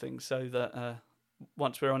build something so that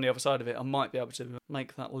once we're on the other side of it, I might be able to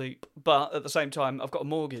make that leap. But at the same time, I've got a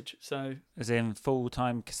mortgage, so As in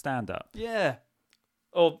full-time stand-up. yeah.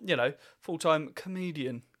 Or, full-time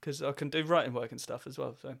comedian, because I can do writing work and stuff as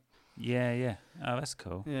well. So Yeah. Oh, that's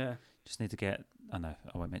cool. yeah. Just need to get... Oh, no,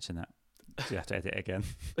 I won't mention that. So you have to edit it again.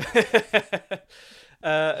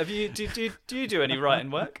 Do you do any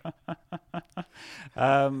writing work?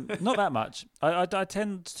 Not that much. I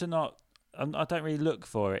tend to not... I don't really look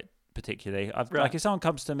for it particularly. Like if someone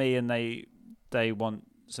comes to me and they want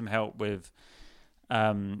some help with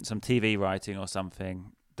some TV writing or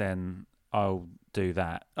something, then I'll do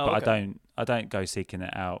that. But okay. I don't go seeking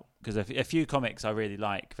it out, because a few comics I really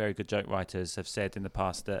like, very good joke writers, have said in the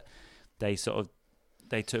past that they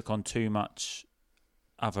took on too much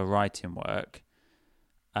other writing work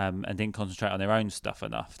and didn't concentrate on their own stuff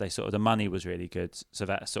enough. The money was really good, so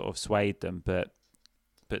that sort of swayed them, but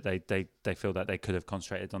they feel that they could have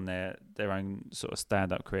concentrated on their own sort of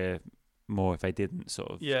stand-up career more if they didn't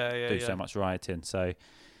sort of do so much writing. So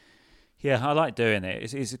yeah, I like doing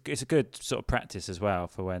it. It's a good sort of practice as well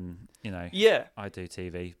for when I do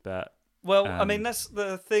TV. But I mean, that's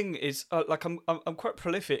the thing is like I'm quite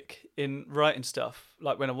prolific in writing stuff.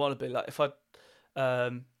 Like when I want to be, like if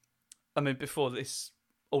before this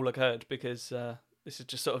all occurred, because this has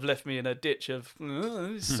just sort of left me in a ditch of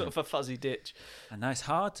sort of a fuzzy ditch. And it's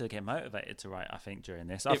hard to get motivated to write, I think, during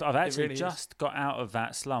this. I've actually really just got out of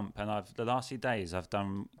that slump, and the last few days I've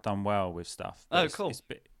done well with stuff. But cool.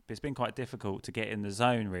 It's been quite difficult to get in the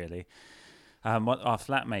zone, really. Our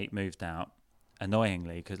flatmate moved out,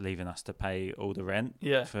 annoyingly, because leaving us to pay all the rent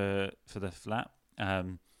for the flat.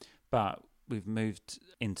 But we've moved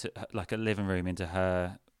into like a living room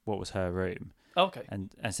into what was her room. Okay.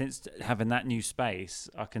 And since having that new space,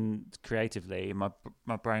 I can creatively, my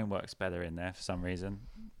brain works better in there for some reason.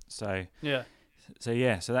 So so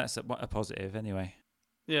that's a positive anyway.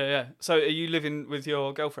 Yeah. So are you living with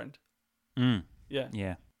your girlfriend?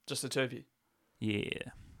 Yeah. Just the two of you? Yeah.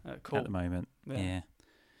 Oh, cool. At the moment. Yeah.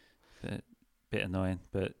 Bit annoying,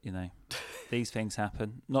 but these things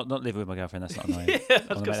happen. Not living with my girlfriend, that's not annoying. Yeah,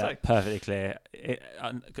 I want to make that perfectly clear.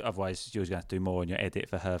 Otherwise, you're going to have to do more in your edit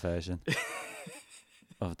for her version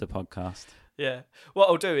of the podcast. Yeah. What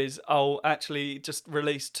I'll do is I'll actually just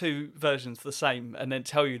release two versions of the same, and then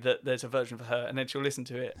tell you that there's a version for her, and then she'll listen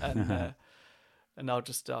to it, and and I'll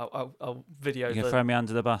video. You can throw me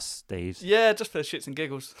under the bus, Steve. Yeah, just for shits and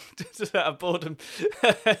giggles, just out of boredom.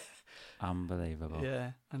 Unbelievable.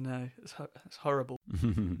 Yeah, I know. It's horrible.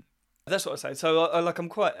 That's what I say. So I'm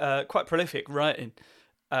quite prolific writing,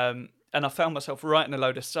 and I found myself writing a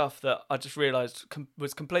load of stuff that I just realised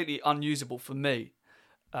was completely unusable for me.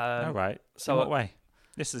 All right. So in what way?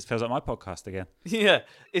 This feels like my podcast again. Yeah,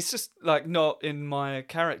 it's just like not in my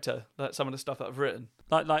character. Like some of the stuff that I've written.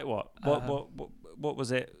 Like what? What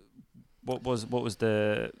was it? What was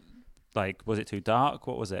the like? Was it too dark?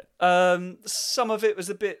 What was it? Some of it was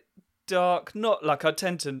a bit dark. Not like I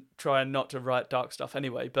tend to try not to write dark stuff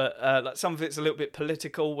anyway, but like some of it's a little bit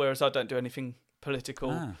political, whereas I don't do anything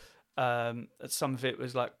political. Some of it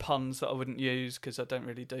was like puns that I wouldn't use because I don't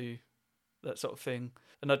really do that sort of thing.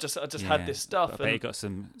 And I just had this stuff. I bet you got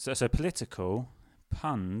some so political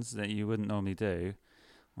puns that you wouldn't normally do.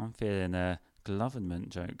 I'm feeling a government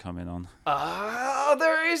joke coming on. Oh,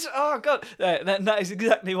 there is. Oh god, that is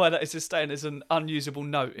exactly why that is just staying as an unusable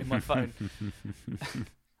note in my phone.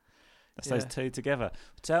 That's those two together.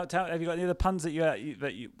 Tell. Have you got any other puns that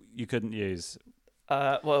you couldn't use?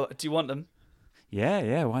 Well, do you want them?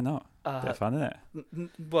 Yeah. Why not? Bit of fun, isn't it?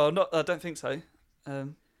 Well, not. I don't think so.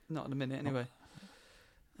 Not in a minute, anyway.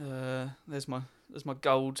 There's my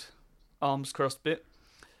gold arms crossed bit.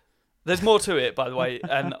 There's more to it, by the way,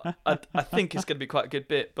 and I think it's going to be quite a good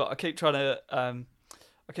bit. But I keep trying to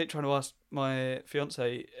ask my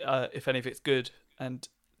fiance if any of it's good, and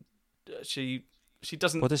she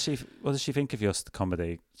doesn't. What does she think of your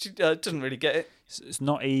comedy? She doesn't really get it. It's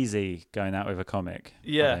not easy going out with a comic.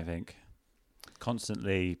 Yeah, I think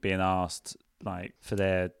constantly being asked like for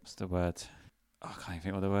their what's the word? Oh, I can't even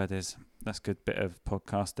think what the word is. That's a good bit of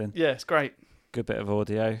podcasting. Yeah, it's great. Good bit of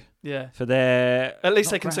audio. Yeah. For their... At least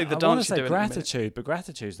they can see the dance you're doing. I want to say gratitude, but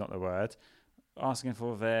gratitude's not the word. Asking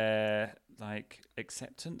for their, like,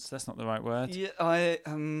 acceptance. That's not the right word. Yeah,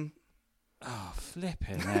 Oh,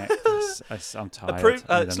 flipping heck. I'm tired.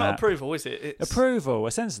 It's not approval, is it? It's approval,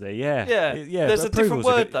 essentially, yeah. Yeah. There's a different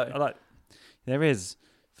word, though. There is.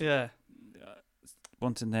 Yeah.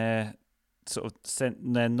 Wanting their sort of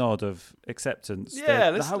sent their nod of acceptance. Yeah,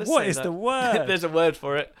 let's what say is that. the word? There's a word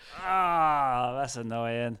for it. That's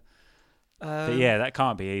annoying. But yeah, that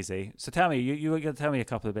can't be easy. So tell me, you were going to tell me a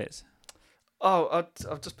couple of bits. Oh,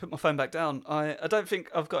 I've just put my phone back down. I don't think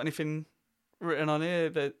I've got anything written on here.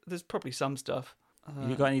 There's probably some stuff. Have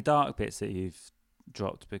you got any dark bits that you've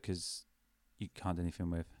dropped because you can't do anything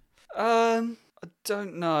with? I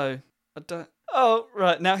don't know. Oh,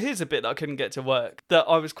 right. Now, here's a bit that I couldn't get to work that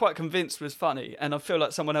I was quite convinced was funny, and I feel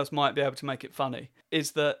like someone else might be able to make it funny,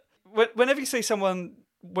 is that whenever you see someone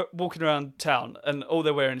walking around town and all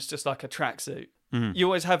they're wearing is just like a tracksuit, you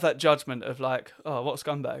always have that judgment of like, oh, what a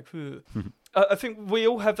scumbag. I think we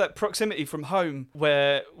all have that proximity from home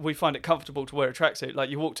where we find it comfortable to wear a tracksuit. Like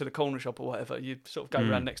you walk to the corner shop or whatever, you sort of go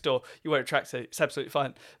around next door, you wear a tracksuit, it's absolutely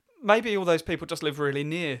fine. Maybe all those people just live really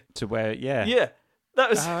near. To where, yeah. Yeah. That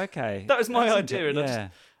was okay. That was my idea, and yeah.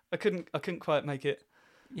 I couldn't quite make it.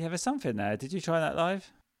 Yeah, there's something there. Did you try that live?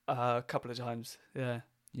 A couple of times, yeah.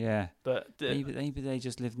 Yeah. But maybe they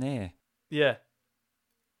just live near. Yeah.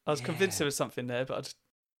 I was convinced there was something there, but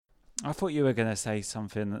I thought you were going to say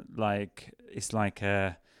something like it's like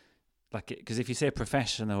because if you see a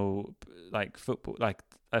professional like football, like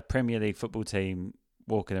a Premier League football team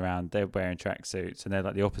walking around, they're wearing tracksuits, and they're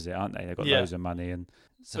like the opposite, aren't they? They've got loads of money, and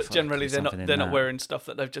but generally they're not wearing stuff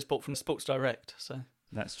that they've just bought from Sports Direct. So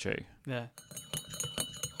that's true. Yeah.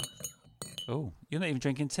 Oh, you're not even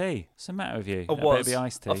drinking tea. What's the matter with you? I was. Better be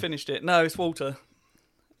iced tea. I finished it. No, it's water.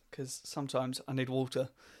 Because sometimes I need water.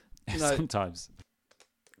 Sometimes.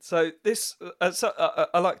 So this,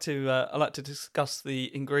 I like to discuss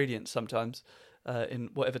the ingredients sometimes in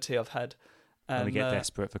whatever tea I've had. And when we get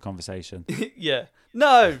desperate for conversation. Yeah.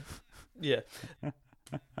 No. Yeah.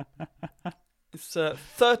 It's 39%.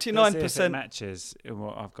 Let's see if it matches in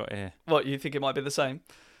what I've got here. What, you think it might be the same?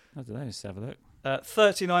 I don't know. Let's have a look.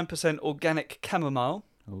 39% organic chamomile.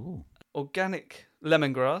 Ooh. Organic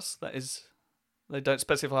lemongrass. That is, they don't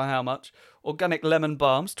specify how much. Organic lemon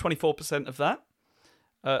balms. 24% of that.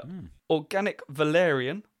 Organic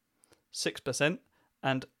valerian. 6%.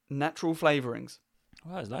 And natural flavourings.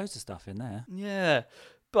 Well, there's loads of stuff in there. Yeah.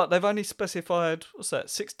 But they've only specified,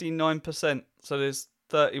 69%. So there's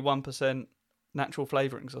 31% natural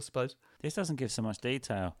flavourings, I suppose. This doesn't give so much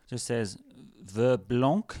detail. It just says Vin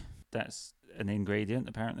Blanc. That's an ingredient,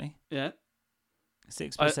 apparently. Yeah.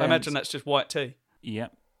 6%. I imagine that's just white tea.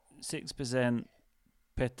 Yep. 6%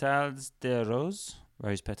 pétales de rose.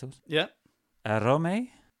 Rose petals. Yeah. Arome.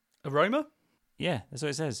 Aroma? Yeah, that's what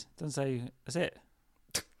it says. It doesn't say... That's it.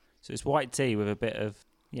 So it's white tea with a bit of...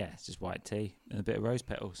 Yeah, it's just white tea and a bit of rose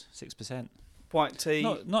petals. 6%. White tea.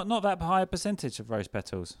 Not that high a percentage of rose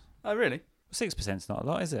petals. Oh, really? 6%'s not a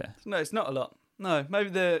lot, is it? No, it's not a lot. No, maybe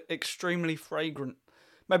they're extremely fragrant.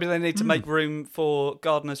 Maybe they need to make room for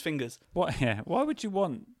gardener's fingers. What? Yeah. Why would you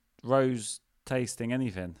want rose tasting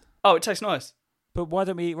anything? Oh, it tastes nice. But why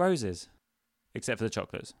don't we eat roses? Except for the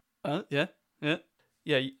chocolates. Yeah. I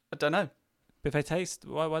don't know. But if they taste,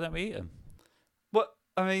 why don't we eat them? What?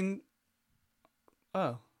 I mean...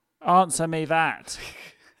 Oh. Answer me that.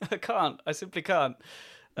 I can't. I simply can't.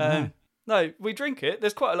 No, we drink it.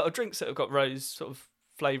 There's quite a lot of drinks that have got rose sort of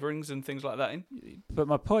flavourings and things like that in. But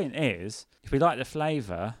my point is, if we like the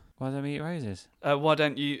flavour, why don't we eat roses? Why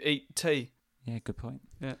don't you eat tea? Yeah, good point.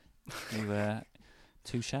 Yeah.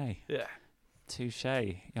 Touche. Yeah. Touche,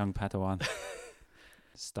 young Padawan.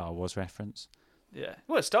 Star Wars reference. Yeah.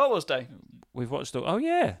 Well, it's Star Wars Day. We've watched all... Oh,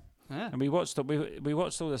 yeah. Yeah. And we watched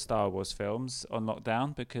all the Star Wars films on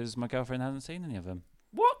lockdown because my girlfriend hasn't seen any of them.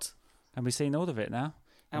 What? And we've seen all of it now.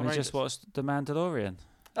 And we just watched The Mandalorian.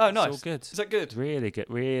 Oh, nice. It's all good. Is that good? Really good.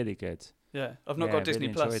 Really good. Yeah. I've not got Disney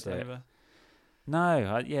really Plus.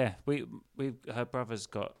 No, we her brother's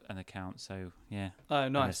got an account, so yeah. Oh,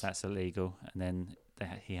 nice. Unless that's illegal, and then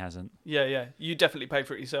he hasn't. Yeah. You definitely paid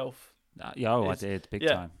for it yourself. I did, big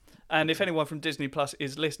time. And if anyone from Disney Plus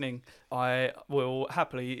is listening, I will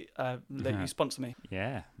happily let you sponsor me.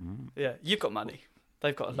 Yeah. Yeah, you've got money.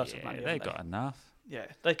 They've got a lot of money. They've got enough. Yeah,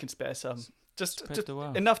 they can spare some. Just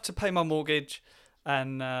well. enough to pay my mortgage,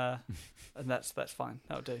 and that's fine.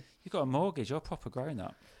 That'll do. You've got a mortgage. You're a proper grown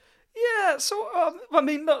up. Yeah, sort of. I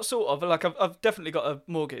mean, not sort of. Like I've definitely got a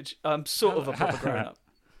mortgage. I'm sort of a proper grown up.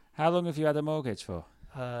 How long have you had a mortgage for?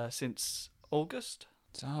 Since August.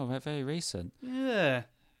 Oh, very recent. Yeah.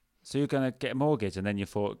 So you're going to get a mortgage, and then you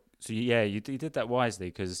thought... So, you did that wisely,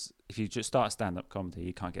 because if you just start stand-up comedy,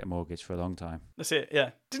 you can't get a mortgage for a long time. That's it,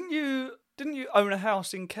 yeah. Didn't you own a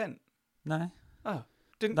house in Kent? No. Oh,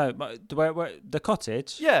 didn't? No, the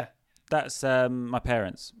cottage. Yeah. That's my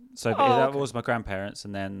parents. So that was my grandparents,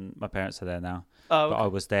 and then my parents are there now. Oh, But okay. I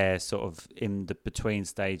was there sort of in the between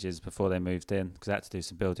stages before they moved in because I had to do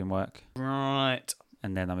some building work. Right.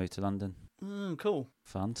 And then I moved to London. Cool.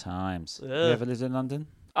 Fun times. Ugh. You ever lived in London?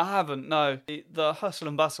 I haven't, no. The hustle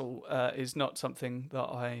and bustle is not something that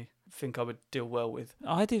I think I would deal well with.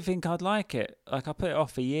 I didn't think I'd like it. Like, I put it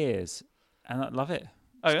off for years, and I love it.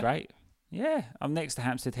 It's great. Yeah, I'm next to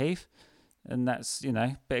Hampstead Heath, and that's, you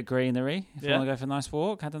know, bit of greenery. If you want to go for a nice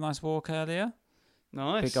walk, had a nice walk earlier.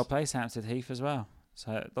 Nice. Big old place, Hampstead Heath as well.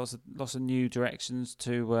 So lots of new directions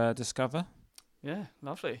to discover. Yeah,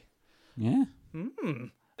 lovely. Yeah.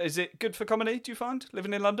 Is it good for comedy, do you find,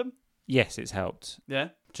 living in London? Yes, it's helped. Yeah.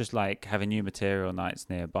 Just like having new material nights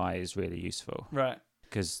nearby is really useful. Right.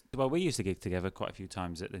 Because, well, we used to gig together quite a few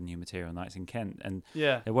times at the new material nights in Kent, and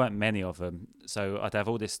there weren't many of them. So I'd have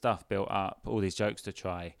all this stuff built up, all these jokes to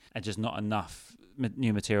try, and just not enough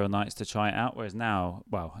new material nights to try it out. Whereas now,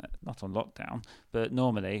 well, not on lockdown, but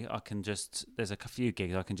normally I can there's a few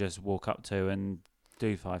gigs I can just walk up to and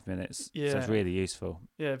do 5 minutes. Yeah. So it's really useful.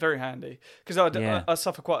 Yeah, very handy. Because I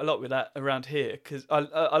suffer quite a lot with that around here because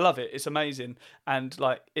I love it. It's amazing. And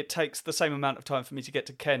like it takes the same amount of time for me to get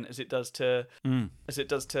to Kent as it does to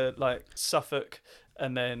like Suffolk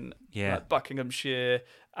and then like Buckinghamshire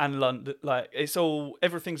and London. Like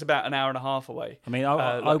everything's about an hour and a half away. I mean,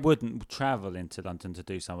 I wouldn't travel into London to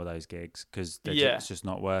do some of those gigs because it's just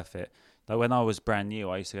not worth it. Like when I was brand new,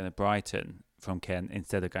 I used to go to Brighton from Kent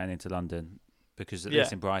instead of going into London. Because at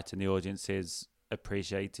least in Brighton, the audiences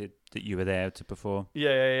appreciated that you were there to perform.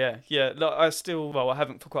 Yeah. Like I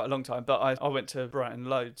haven't for quite a long time, but I went to Brighton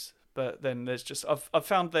loads. But then there's just I've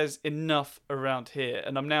found there's enough around here,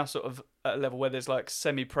 and I'm now sort of at a level where there's like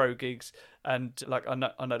semi-pro gigs, and like I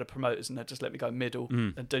know the promoters, and they just let me go middle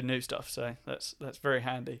and do new stuff. So that's very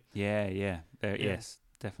handy. Yeah. Yes,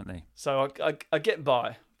 definitely. So I get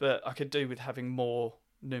by, but I could do with having more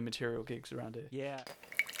new material gigs around here. Yeah.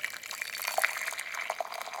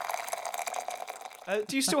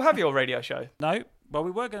 Do you still have your radio show? No. Well,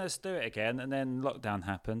 we were going to do it again, and then lockdown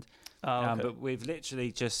happened. Okay. But we've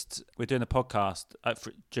literally we're doing a podcast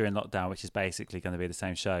during lockdown, which is basically going to be the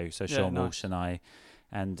same show. So Sean Walsh and I,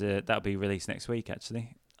 and that'll be released next week,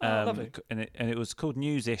 actually. Lovely. And it was called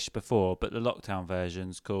News-ish before, but the lockdown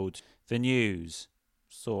version's called The News,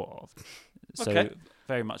 sort of. So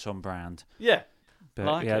very much on brand. Yeah.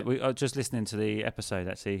 But we are just listening to the episode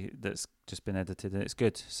actually that's just been edited, and it's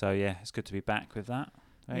good. So yeah, it's good to be back with that.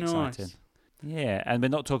 Very exciting. Yeah, and we're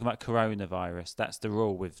not talking about coronavirus. That's the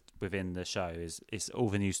rule within the show. It's all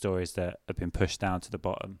the news stories that have been pushed down to the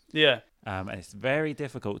bottom. Yeah. And it's very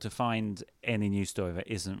difficult to find any news story that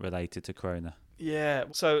isn't related to corona. Yeah.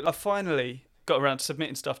 So I finally got around to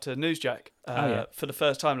submitting stuff to Newsjack for the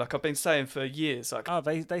first time. Like I've been saying for years. Like,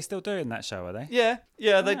 they still doing that show, are they?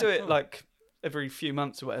 Yeah, they do it like every few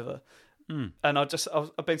months or whatever. And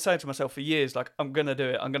I've been saying to myself for years, like, I'm going to do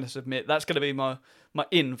it. I'm going to submit. That's going to be my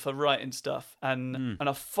in for writing stuff. And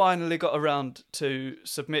I finally got around to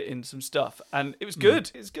submitting some stuff. And it was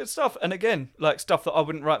good. It's good stuff. And again, like stuff that I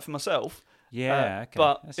wouldn't write for myself. Yeah, okay.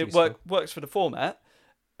 But That's it works for the format.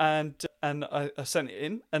 And I sent it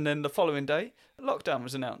in. And then the following day, lockdown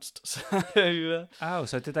was announced.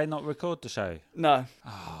 So did they not record the show? No.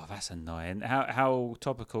 Oh, that's annoying. How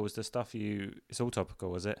topical was the stuff it's all topical,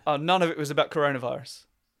 was it? Oh, none of it was about coronavirus.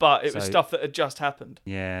 But it was stuff that had just happened.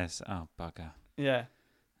 Yes. Oh, bugger. Yeah.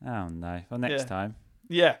 Oh, no. Well, next time.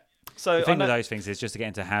 Yeah. So the thing with those things is just to get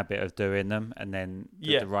into a habit of doing them, and then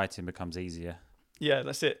the writing becomes easier. Yeah,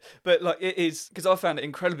 that's it. But like it is, because I found it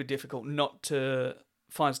incredibly difficult not to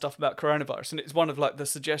find stuff about coronavirus, and it's one of like the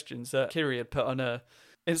suggestions that Kiri had put on her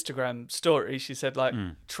Instagram story. She said like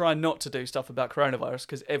try not to do stuff about coronavirus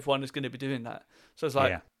because everyone is going to be doing that. So it's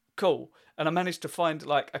like cool, and I managed to find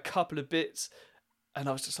like a couple of bits, and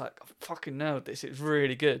I was just like, I fucking nailed this. It's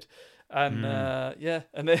really good, and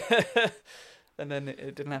and then and then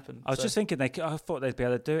it didn't happen. I was just thinking I thought they'd be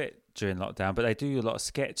able to do it during lockdown, but they do a lot of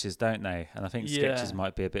sketches, don't they? And I think sketches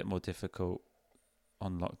might be a bit more difficult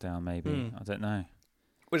on lockdown. Maybe I don't know.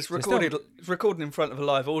 Well, it's recorded in front of a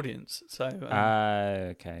live audience, so...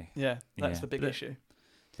 okay. Yeah, that's the big issue.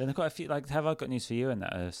 Then they've got a few, like, Have I Got News for You and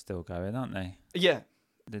that are still going, aren't they? Yeah.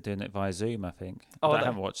 They're doing it via Zoom, I think. I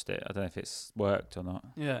haven't watched it. I don't know if it's worked or not.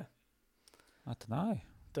 Yeah. I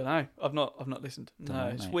don't know. I've not listened.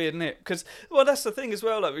 It's mate. weird, isn't it? Because, well, that's the thing as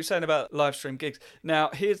well, like we were saying about live stream gigs. Now,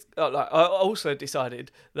 here's, I also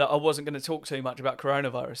decided that I wasn't going to talk too much about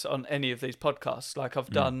coronavirus on any of these podcasts. Like,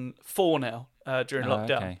 I've done 4 now during Oh,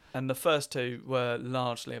 lockdown. okay. And the first two were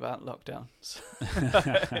largely about lockdown.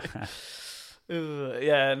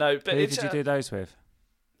 Yeah, no. But Who did you do those with?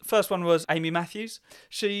 First one was Amy Matthews.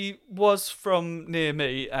 She was from near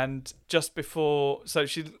me, and just before, so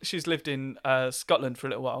she's lived in Scotland for a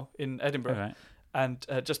little while, in Edinburgh, All right. and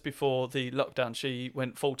just before the lockdown, she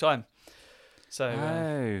went full time. So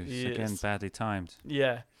again, badly timed.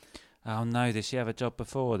 Yeah. Oh no! Did she have a job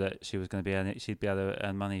before that she was going to be she'd be able to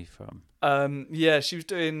earn money from? Yeah, she was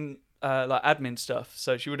doing like admin stuff,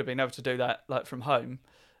 so she would have been able to do that like from home,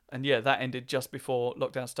 and yeah, that ended just before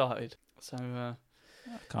lockdown started. So I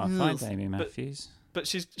can't find Amy Matthews. But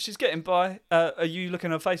she's getting by. Are you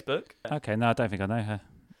looking on Facebook? Okay, no, I don't think I know her.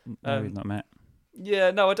 No, we've not met.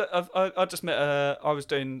 Yeah, no, I just met her. I was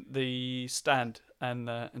doing the stand, and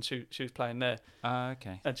she was playing there.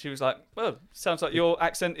 Okay. And she was like, "Well, sounds like your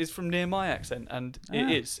accent is from near my accent," and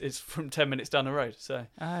it is. It's from 10 minutes down the road. So.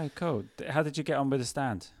 Oh, cool. How did you get on with the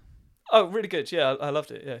stand? Oh, really good. Yeah, I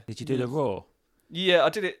loved it. Yeah. Did you do the raw? Yeah, I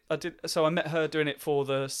did it. So I met her doing it for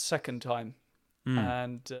the second time,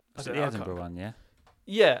 and was it the Edinburgh one? Yeah.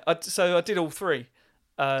 Yeah. So I did all three.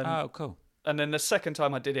 Oh, cool. And then the second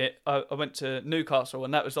time I did it, I went to Newcastle,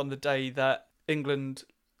 and that was on the day that England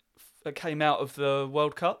came out of the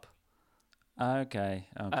World Cup. Okay.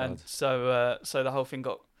 Oh, God. And so the whole thing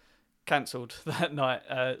got cancelled that night.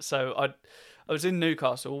 So I was in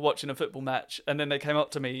Newcastle watching a football match, and then they came up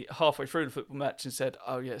to me halfway through the football match and said,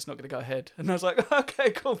 "Oh yeah, it's not going to go ahead." And I was like, "Okay,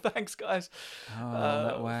 cool, thanks, guys." Oh,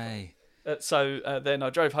 that way. So then I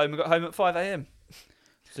drove home and got home at 5 a.m.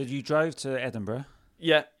 So you drove to Edinburgh?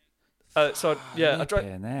 Yeah. I drove.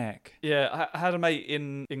 Yeah, I had a mate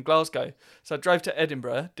in Glasgow, so I drove to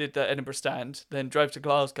Edinburgh, did the Edinburgh stand, then drove to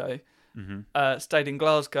Glasgow, stayed in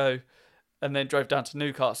Glasgow, and then drove down to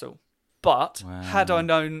Newcastle. But had I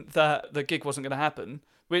known that the gig wasn't going to happen,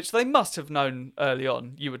 which they must have known early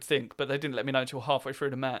on, you would think, but they didn't let me know until halfway through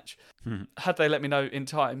the match. Had they let me know in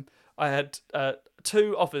time, I had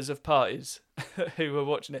 2 offers of parties who were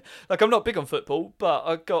watching it. Like, I'm not big on football, but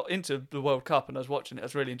I got into the World Cup and I was watching it. I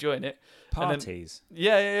was really enjoying it. Parties?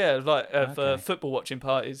 Yeah. Like, for football watching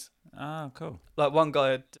parties. Oh, cool. Like, one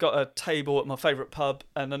guy had got a table at my favourite pub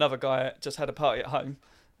and another guy just had a party at home.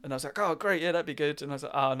 And I was like, oh, great, yeah, that'd be good. And I was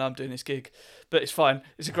like, oh, no, I'm doing this gig. But it's fine.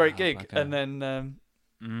 It's a great gig. Okay. And then,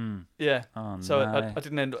 yeah. Oh, no. So I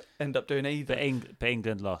didn't end up doing either. But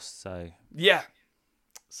England lost, so... Yeah.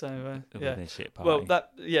 So, yeah. Shit party.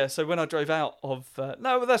 Well, so when I drove out of...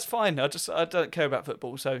 no, that's fine. I don't care about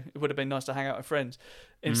football, so it would have been nice to hang out with friends.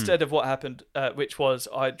 Instead of what happened, which was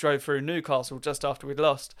I drove through Newcastle just after we'd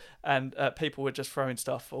lost, and people were just throwing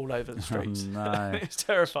stuff all over the streets. Oh, no. It's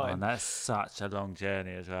terrifying. And that's such a long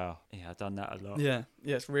journey as well. Yeah, I've done that a lot. Yeah,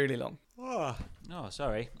 it's really long. Oh,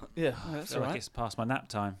 sorry. Yeah, that's all right. It's past my nap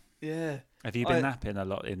time. Yeah. Have you been napping a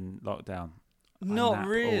lot in lockdown? Not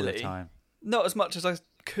really. All the time. Not as much as I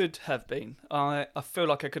could have been. I feel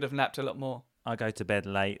like I could have napped a lot more. I go to bed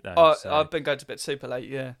late though. I've been going to bed super late,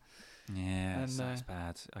 yeah. Yeah, that's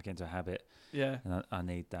bad. I get into a habit. Yeah. And I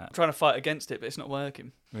need that. I'm trying to fight against it, but it's not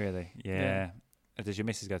working. Really? Yeah. Does your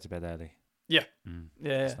missus go to bed early? Yeah.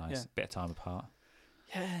 Yeah. That's nice. Bit of time apart.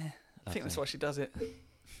 Yeah. I think that's why she does it.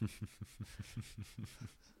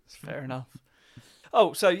 It's fair enough.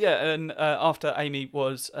 Oh, so yeah, and after Amy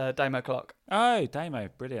was Damo Clark. Oh, Damo,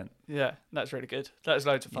 brilliant. Yeah, that's really good. That was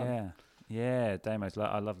loads of fun. Yeah, Damo's.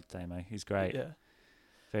 I love Damo. He's great. Yeah,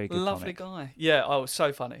 very good. Lovely guy. Yeah, I was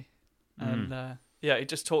so funny, and he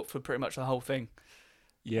just talked for pretty much the whole thing.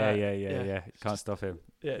 Yeah. Can't stop him.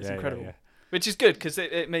 Yeah, it's incredible. Yeah. Which is good because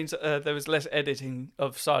it means there was less editing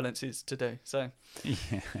of silences to do. So.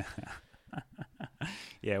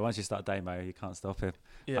 Yeah, once you start Damo, you can't stop him.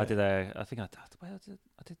 Yeah. I did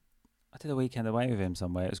a weekend away with him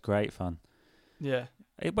somewhere. It was great fun. Yeah.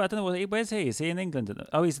 But I don't know where's he? Is he in England?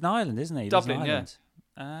 Oh, he's in Ireland, isn't he? Dublin, yeah.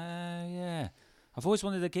 Yeah. I've always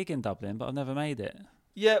wanted a gig in Dublin, but I've never made it.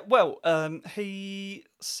 Yeah, well, he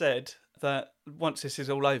said that once this is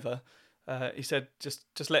all over, he said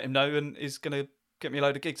just let him know, and he's going to get me a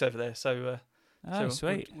load of gigs over there. So,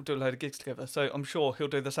 sweet. We'll do a load of gigs together. So I'm sure he'll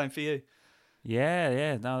do the same for you.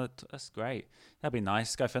 Yeah. No, that's great. That'd be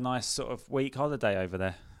nice. Go for a nice sort of week holiday over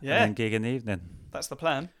there. Yeah. And then gig in the evening. That's the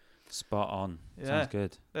plan. Spot on. Yeah. Sounds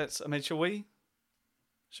good.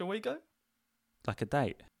 Shall we go? Like a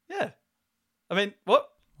date? Yeah. I mean, what?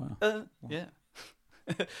 Wow. Yeah.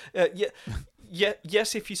 Yeah.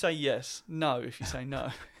 Yes, if you say yes. No, if you say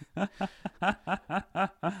no.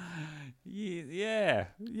 Yeah.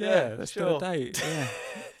 Let's do a date. Yeah.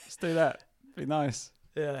 Let's do that. Be nice.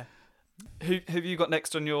 Yeah. Who have you got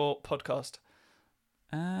next on your podcast?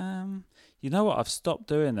 You know what? I've stopped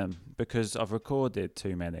doing them because I've recorded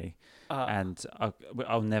too many, and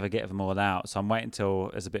I'll never get them all out. So I'm waiting until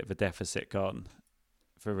there's a bit of a deficit gone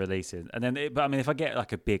for releasing, and then. But I mean, if I get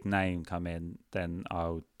like a big name come in, then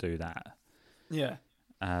I'll do that. Yeah.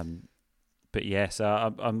 But yeah, so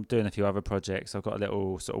I'm doing a few other projects. I've got a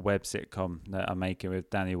little sort of web sitcom that I'm making with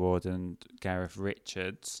Danny Ward and Gareth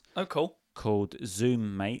Richards. Oh, cool. Called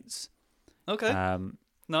Zoom Mates. Okay.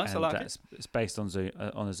 Nice. I like it. It's based on Zoom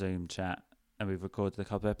on a Zoom chat. And we've recorded a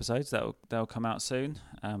couple of episodes that'll come out soon.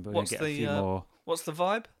 But we're going to get a few more. What's the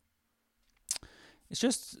vibe? It's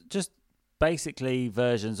just basically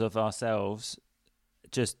versions of ourselves,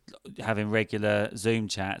 just having regular Zoom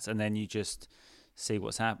chats, and then you just see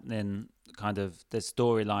what's happening. Kind of the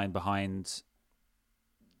storyline behind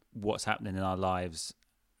what's happening in our lives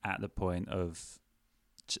at the point of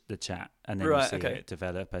the chat, and then you see it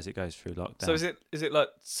develop as it goes through lockdown. So is it like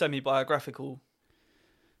semi-biographical?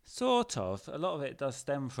 Sort of. A lot of it does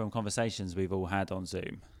stem from conversations we've all had on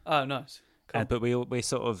Zoom. Oh, nice. Cool. But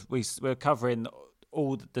we're covering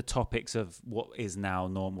all the topics of what is now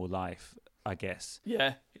normal life, I guess.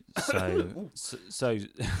 Yeah. So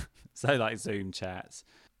like Zoom chats,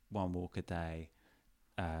 1 walk a day,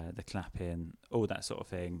 the clapping, all that sort of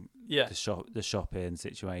thing. Yeah. The shopping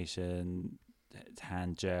situation,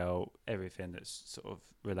 hand gel, everything that's sort of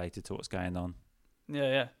related to what's going on.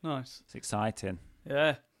 Yeah. Nice. It's exciting.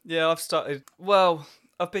 Yeah. Yeah, I've started. Well,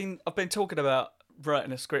 I've been talking about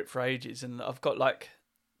writing a script for ages, and I've got like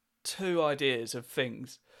 2 ideas of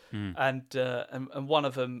things, and one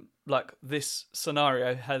of them, like this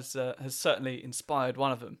scenario, has certainly inspired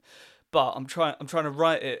one of them. But I'm trying to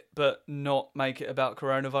write it, but not make it about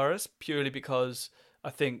coronavirus, purely because I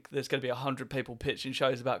think there's going to be 100 people pitching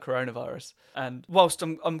shows about coronavirus. And whilst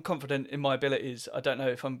I'm confident in my abilities, I don't know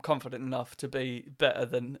if I'm confident enough to be better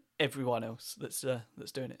than everyone else that's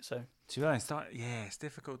doing it. So to be honest, it's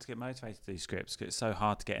difficult to get motivated to do scripts because it's so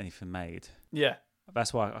hard to get anything made. Yeah,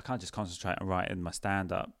 that's why I can't just concentrate on writing my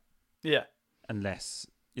stand-up. Yeah, unless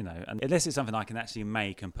it's something I can actually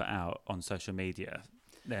make and put out on social media,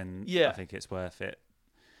 then I think it's worth it.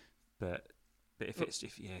 But the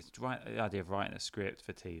idea of writing a script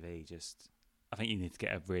for TV, I think you need to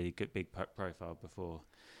get a really good big profile before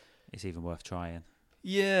it's even worth trying.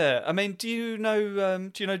 Yeah, I mean, do you know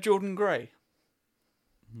Jordan Gray?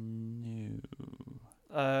 No.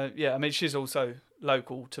 Yeah, I mean, she's also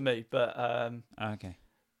local to me, but okay.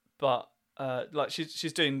 But like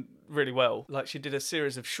she's doing really well. Like she did a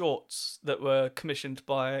series of shorts that were commissioned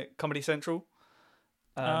by Comedy Central.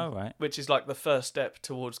 Right. Which is like the first step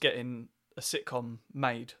towards getting a sitcom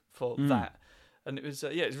made for that, and it was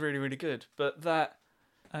it's really, really good. But that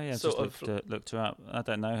looked her up. I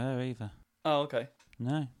don't know her either. Oh, okay.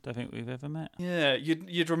 No, don't think we've ever met. Yeah,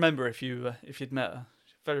 you'd remember if you'd met her.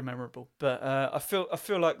 Very memorable. But I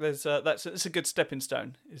feel like there's it's a good stepping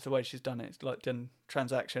stone. Is the way she's done it. It's like done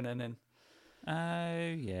transaction and then.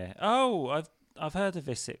 Oh yeah. Oh, I've heard of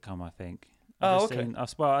this sitcom. I think. Okay.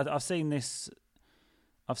 I've seen this.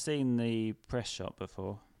 I've seen the press shot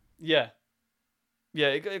before. Yeah. Yeah,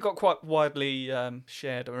 it got quite widely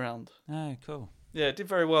shared around. Oh, cool. Yeah, it did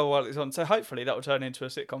very well while it was on. So hopefully that will turn into a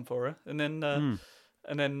sitcom for her, and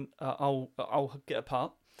then I'll get a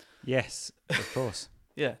part. Yes, of course.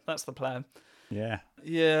 Yeah, that's the plan. Yeah.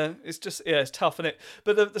 Yeah, it's tough, isn't it?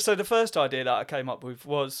 But the first idea that I came up with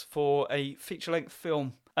was for a feature-length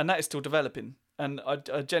film, and that is still developing. And I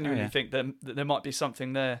genuinely think that there might be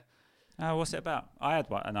something there. Oh, what's it about? I had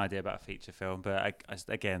an idea about a feature film, but I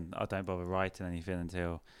don't bother writing anything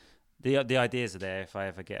until the ideas are there if I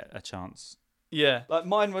ever get a chance. Yeah, like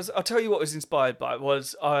mine was. I'll tell you what was inspired by it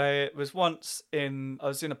was I was in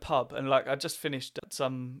a pub and like I just finished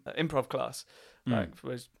some improv class,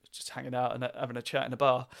 was just hanging out and having a chat in a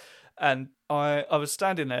bar, and I was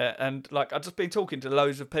standing there and like I'd just been talking to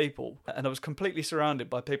loads of people and I was completely surrounded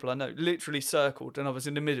by people I know, literally circled, and I was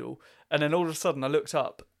in the middle, and then all of a sudden I looked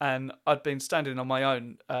up and I'd been standing on my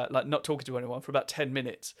own, like not talking to anyone for about 10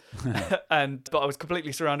 minutes, but I was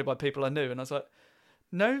completely surrounded by people I knew, and I was like,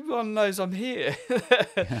 no one knows I'm here.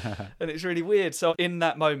 And it's really weird. So in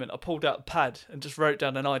that moment, I pulled out a pad and just wrote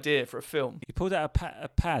down an idea for a film. You pulled out a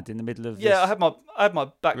pad in the middle of this? Yeah, I had my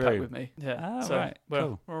backpack with me. Yeah. Oh, right.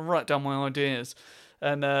 Cool. I'll write down my ideas.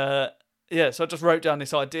 And so I just wrote down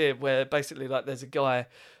this idea where basically like there's a guy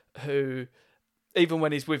who, even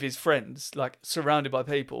when he's with his friends, like surrounded by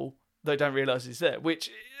people, they don't realise he's there,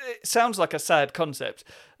 which it sounds like a sad concept.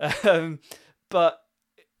 But...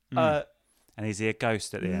 And is he a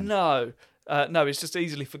ghost at the end? No, it's just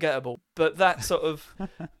easily forgettable. But that sort of,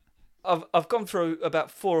 I've gone through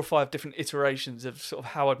about 4 or 5 different iterations of sort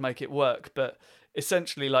of how I'd make it work. But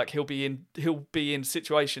essentially like he'll be in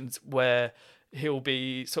situations where he'll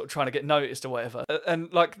be sort of trying to get noticed or whatever.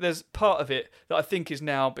 And like there's part of it that I think is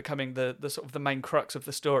now becoming the sort of the main crux of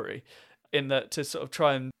the story, in that to sort of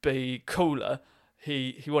try and be cooler,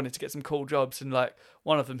 he wanted to get some cool jobs, and like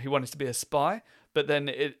one of them he wanted to be a spy. But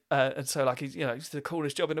then and so like he's the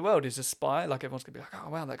coolest job in the world is a spy. Like everyone's gonna be like, oh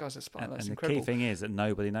wow, that guy's a spy. That's incredible. The key thing is that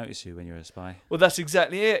nobody notices you when you're a spy. Well, that's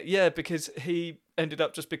exactly it. Yeah, because he ended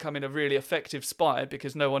up just becoming a really effective spy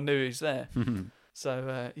because no one knew he's there.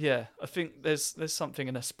 So yeah, I think there's something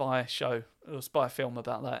in a spy show or spy film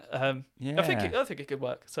about that. I think it could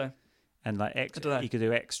work. So and like you could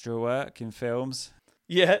do extra work in films.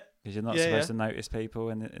 Yeah, because you're not supposed to notice people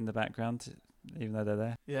in the background, even though they're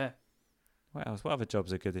there. Yeah. What else? What other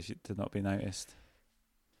jobs are good if you to not be noticed?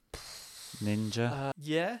 Ninja.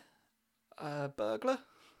 Burglar.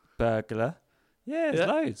 Burglar. Yeah, there's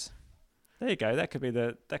loads. There you go. That could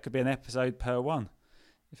be an episode per one,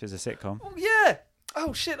 if it's a sitcom. Oh yeah.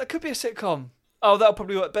 Oh shit, that could be a sitcom. Oh, that'll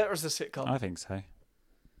probably work better as a sitcom. I think so.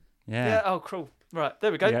 Yeah. Yeah. Oh, cool. Right,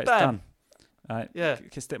 there we go. Yeah, it's Bam. done. Right. Yeah.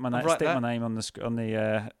 Stick my name on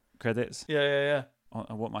the credits. Yeah.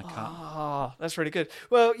 I want my cut. Ah, that's really good.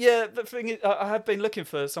 Well, yeah, the thing is, I have been looking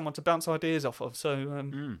for someone to bounce ideas off of. So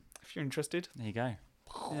if you're interested, there you go.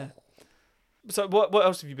 Yeah. So what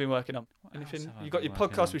else have you been working on? Anything? You got your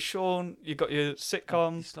podcast with Sean. You got your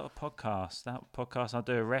sitcom. It's not a podcast. That podcast, I'll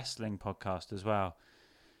do a wrestling podcast as well.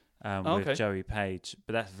 With Joey Page,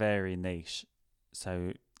 but that's very niche.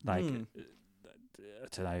 So like, I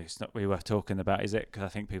don't know. It's not really worth talking about, is it? Because I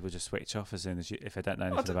think people just switch off as soon as if they don't know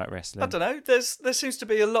anything about wrestling. I don't know. There seems to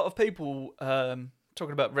be a lot of people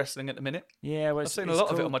talking about wrestling at the minute. Yeah, well, I've seen a lot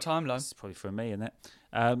of it on my timeline. It's probably for me, isn't it?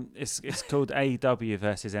 It's called AEW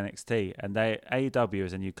versus NXT, and AEW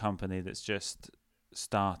is a new company that's just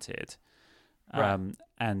started,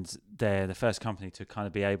 and they're the first company to kind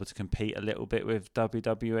of be able to compete a little bit with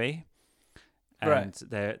WWE, and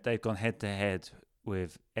they've gone head to head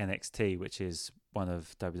with NXT, which is one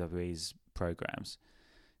of WWE's programs.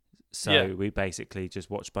 So we basically just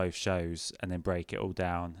watch both shows and then break it all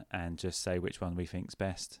down and just say which one we think's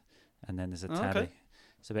best. And then there's a tally. Okay.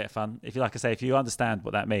 It's a bit of fun. If you understand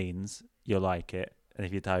what that means, you'll like it. And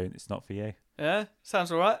if you don't, it's not for you. Yeah,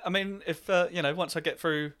 sounds all right. I mean, if, once I get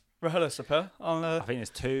through RHLSTP, I'll... I think there's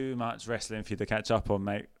too much wrestling for you to catch up on,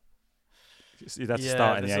 mate. You'd have to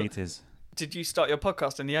start in the 80s. Did you start your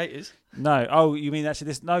podcast in the 80s? No. Oh, you mean actually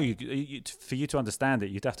this? No, you for you to understand it,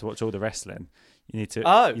 you'd have to watch all the wrestling. You need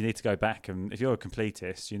to go back, and if you're a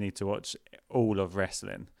completist, you need to watch all of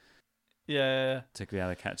wrestling. Yeah. To be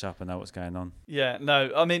able to catch up and know what's going on. Yeah.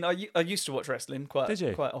 No, I mean, I used to watch wrestling quite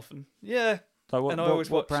often. Yeah. Like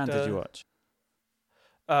what brand did you watch?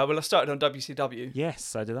 Well, I started on WCW. Yes,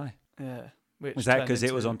 so did I. Yeah. Was that because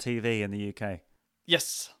it was on TV in the UK?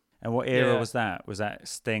 Yes. And what era was that? Was that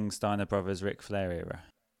Sting, Steiner Brothers, Ric Flair era?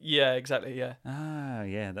 Yeah, exactly, yeah. Ah,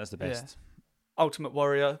 yeah, that's the best. Yeah. Ultimate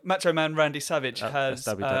Warrior. Macho Man Randy Savage has...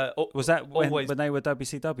 was that when they were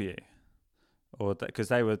WCW? Or because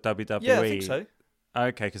they were WWE? Yeah, I think so.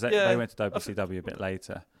 Okay, because they went to WCW a bit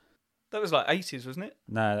later. That was like 80s, wasn't it?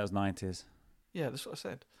 No, that was 90s. Yeah, that's what I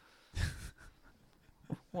said.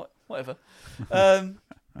 Whatever.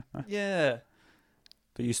 Yeah.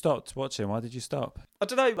 But you stopped watching. Why did you stop? I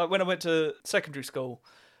don't know. Like when I went to secondary school,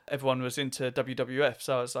 everyone was into WWF,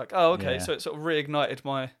 so I was like, "Oh, okay." Yeah. So it sort of reignited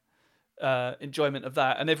my enjoyment of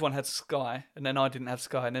that. And everyone had Sky, and then I didn't have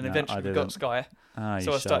Sky, and then eventually we got Sky.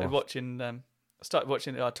 So I started watching.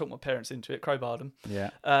 It. I talked my parents into it, crowbarred them. Yeah.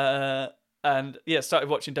 Started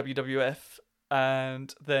watching WWF,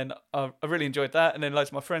 and then I really enjoyed that. And then loads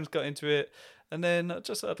of my friends got into it, and then I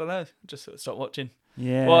don't know, just sort of stopped watching.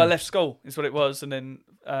 Yeah. Well, I left school, is what it was, and then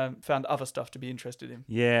found other stuff to be interested in.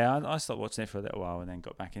 Yeah, I stopped watching it for a little while and then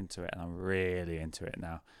got back into it, and I'm really into it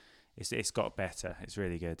now. It's got better. It's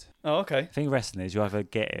really good. Oh, okay. The thing with wrestling is you either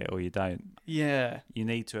get it or you don't. Yeah. You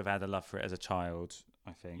need to have had a love for it as a child,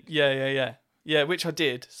 I think. Yeah, which I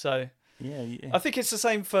did. So yeah. I think it's the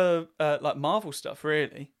same for like Marvel stuff,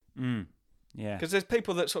 really. Yeah. Because there's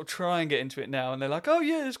people that sort of try and get into it now, and they're like, "Oh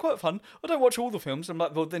yeah, it's quite fun. I don't watch all the films." I'm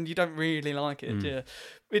like, "Well, then you don't really like it." Yeah.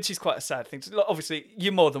 Which is quite a sad thing. So, obviously,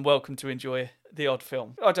 you're more than welcome to enjoy the odd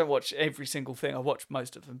film. I don't watch every single thing. I watch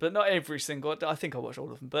most of them, but not every single. I think I watch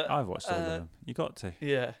all of them. But I've watched all of them. You got to.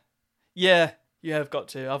 Yeah, you have got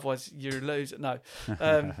to. Otherwise, you're a loser. No.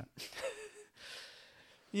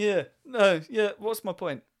 What's my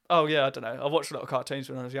point? Oh yeah, I don't know. I watched a lot of cartoons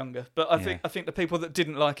when I was younger, but I think the people that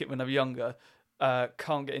didn't like it when they were younger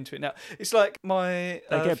can't get into it now. It's like my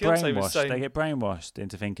they get fiance brainwashed. was saying, they get brainwashed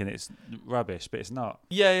into thinking it's rubbish, but it's not.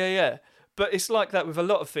 Yeah. But it's like that with a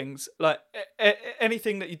lot of things. Like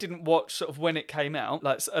anything that you didn't watch sort of when it came out,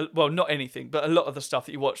 like, well, not anything, but a lot of the stuff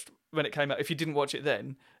that you watched when it came out, if you didn't watch it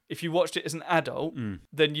then, if you watched it as an adult,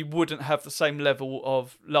 then you wouldn't have the same level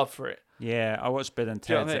of love for it. Yeah, I watched Bill and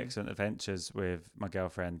Do you know Ted's what I mean? Excellent Adventures with my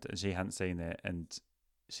girlfriend, and she hadn't seen it, and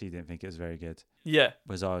she didn't think it was very good. Yeah.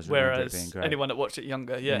 Whereas I was remember it being Whereas great. anyone that watched it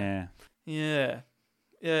younger, yeah. Yeah.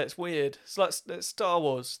 Yeah, it's weird. It's like Star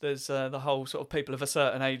Wars. There's the whole sort of people of a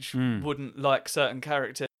certain age wouldn't like certain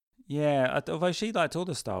characters. Yeah, although she liked all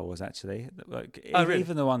the Star Wars actually. Like, really?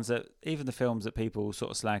 even the films that people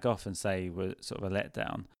sort of slag off and say were sort of a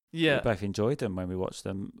letdown. Yeah. We both enjoyed them when we watched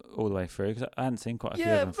them all the way through, because I hadn't seen quite a few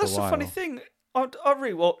of them for a while. Yeah, that's the funny thing. I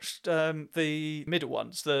rewatched the middle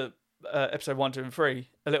ones, the episode 1, 2, and 3,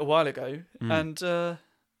 a little while ago, and they're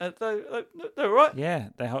right. Yeah,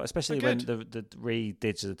 especially They're when good. the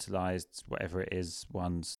re-digitalized whatever it is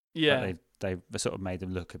ones. Yeah. Like they've sort of made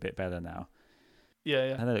them look a bit better now.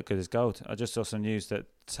 Yeah. And they look good as gold. I just saw some news that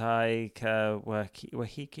Taika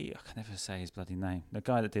Waititi, I can never say his bloody name, the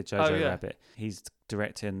guy that did Jojo Rabbit, he's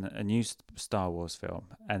directing a new Star Wars film,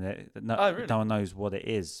 and really? no one knows what it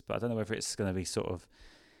is, but I don't know whether it's going to be sort of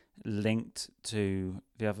linked to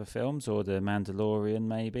the other films or the Mandalorian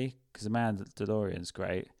maybe, because the Mandalorian's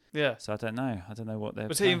great. Yeah. So I don't know what they're.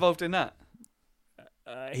 Was he involved in that?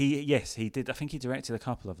 He did. I think he directed a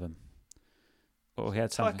couple of them. Or he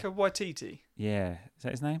had something. Taika Waititi. Yeah, is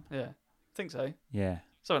that his name? Yeah, I think so. Yeah.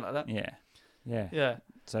 Something like that. Yeah.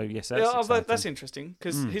 So yes, that's interesting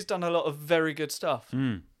because he's done a lot of very good stuff.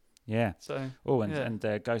 Yeah. So. And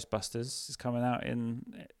Ghostbusters is coming out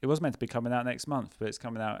it was meant to be coming out next month, but it's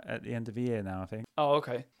coming out at the end of the year now, I think. Oh,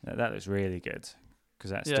 okay. That looks really good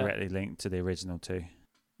because that's directly linked to the original too.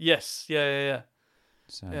 Yes. Yeah.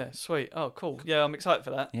 So. Yeah. Sweet. Oh, cool. Yeah, I'm excited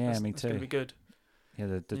for that. Yeah, me too. It's gonna be good.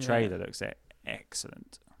 Yeah, the trailer looks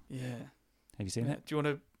excellent. Yeah. Have you seen it? Do you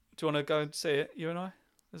want to go and see it? You and I?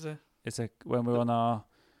 It's when we're on our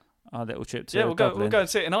little trip to we'll Dublin. We'll go and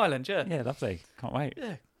see it in Ireland. Yeah. Yeah, lovely. Can't wait.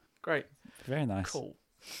 Yeah. Great. Very nice. Cool.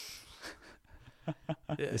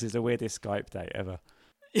 This is the weirdest Skype date ever.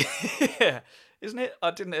 Yeah, isn't it?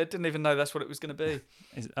 I didn't even know that's what it was going to be.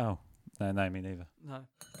 No, me neither. No.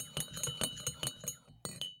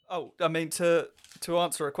 Oh, I mean to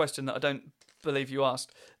answer a question that I don't believe you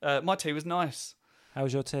asked. My tea was nice. How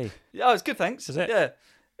was your tea? Yeah, it was good, thanks. Was it? Yeah,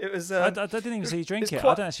 it was. I didn't even see you drink it.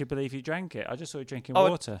 I don't actually believe you drank it. I just saw you drinking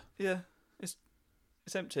water. Yeah, it's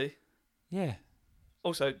empty. Yeah.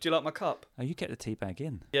 Also, do you like my cup? Oh, you get the tea bag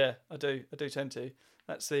in. Yeah, I do. I do tend to.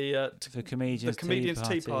 That's the comedians'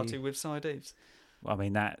 tea party with Side Eves. Well,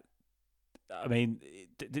 did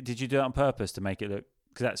you do it on purpose to make it look?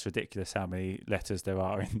 Because that's ridiculous. How many letters there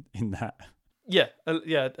are in that? Yeah,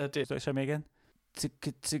 I did. So show me again.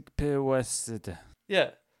 Yeah,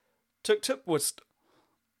 tuk wust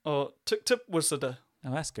or tuk wusada.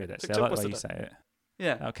 Oh, that's good. Actually, I like the way you say it.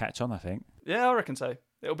 Yeah, that'll catch on, I think. Yeah, I reckon so.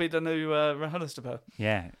 It'll be the new Rahunastapa.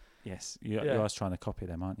 Yeah. Yes. You are trying to copy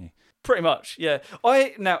them, aren't you? Pretty much. Yeah.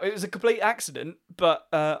 It was a complete accident, but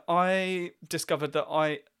I discovered that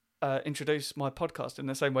I introduce my podcast in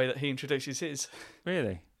the same way that he introduces his.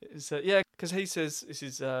 Really? Because he says this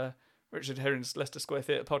is Richard Herring's Leicester Square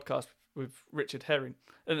Theatre podcast with Richard Herring,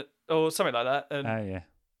 or something like that. And, oh, yeah.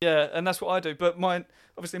 Yeah, and that's what I do. But my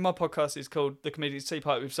podcast is called The Comedian's Tea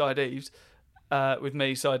Party with Side Eves, with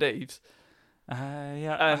me, Side Eves.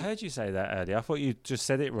 I heard you say that earlier. I thought you just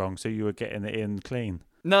said it wrong, so you were getting it in clean.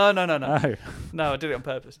 No. Oh. No, I did it on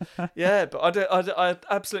purpose. Yeah, but I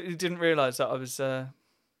absolutely didn't realise that I was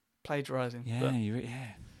plagiarising.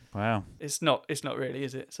 Yeah, Wow. It's not really,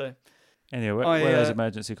 is it? So anyway, what are those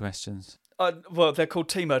emergency questions? Well, they're called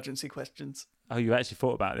T-emergency questions. Oh, you actually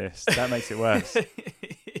thought about this. That makes it worse.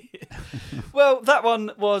 Well, that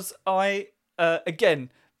one was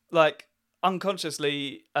again, like,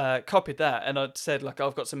 unconsciously copied that, and I'd said, like,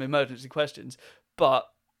 I've got some emergency questions, but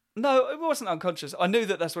no, it wasn't unconscious. I knew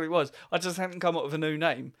that that's what it was. I just hadn't come up with a new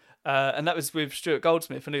name, and that was with Stuart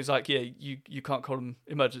Goldsmith, and he was like, yeah, you can't call them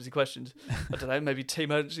emergency questions. I don't know, maybe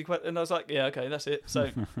T-emergency question. And I was like, yeah, okay, that's it. So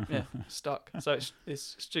yeah, stuck. So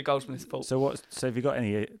it's Stuart Goldsmith's fault. So have you got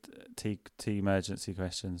any T-emergency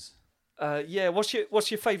questions? Yeah. What's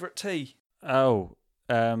your favourite tea? Oh,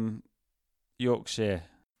 Yorkshire.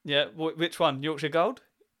 Yeah, which one? Yorkshire Gold?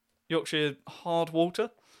 Yorkshire Hard Water?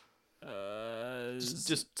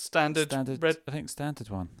 Just standard red. I think standard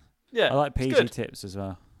one. Yeah, I like PG tips as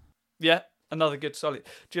well. Yeah, another good solid.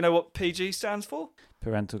 Do you know what PG stands for?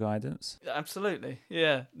 Parental guidance. Absolutely.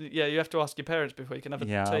 Yeah. You have to ask your parents before you can have a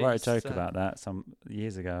tea. Yeah, I wrote a joke about that some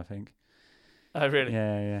years ago, I think. Oh, really?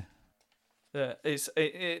 Yeah. Yeah,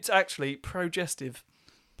 it's actually progestive.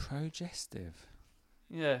 Progestive.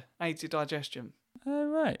 Yeah, aids your digestion. Oh,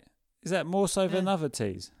 right. Is that more so than other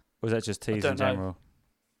teas? Or is that just teas in general?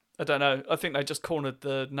 I don't know. I think they just cornered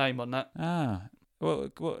the name on that. Ah.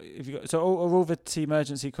 What have you got? So are all the tea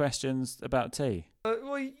emergency questions about tea?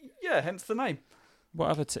 Well, yeah, hence the name. What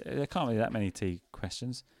other tea? There can't be that many tea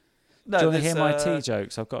questions. No, Do you want to hear my tea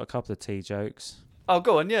jokes? I've got a couple of tea jokes. Oh,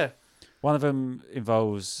 go on, yeah. One of them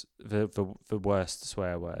involves the worst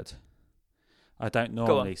swear word. I don't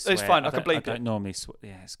normally swear. It's fine. I can bleep it. I don't normally swear.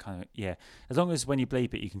 Yeah, it's kind of As long as when you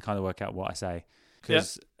bleep it, you can kind of work out what I say.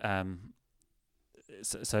 Because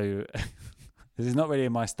so this is not really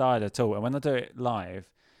in my style at all. And when I do it live,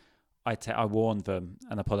 I warn them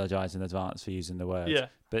and apologise in advance for using the word. Yeah.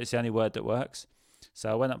 But it's the only word that works. So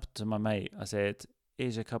I went up to my mate. I said,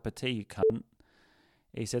 "Here's your cup of tea, you cunt."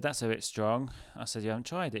 He said, "That's a bit strong." I said, "You haven't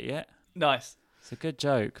tried it yet." Nice. It's a good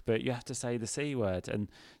joke, but you have to say the C word, and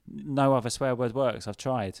no other swear word works. I've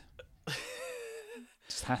tried. It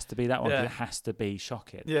just has to be that one, because it has to be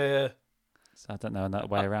shocking. Yeah. So I don't know another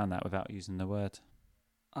way around that without using the word.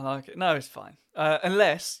 I like it. No, it's fine.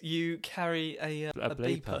 Unless you carry a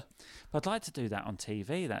beeper. But I'd like to do that on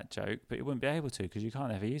TV, that joke, but you wouldn't be able to, because you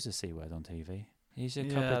can't ever use the C word on TV. Use your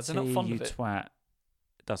cup of tea, you twat.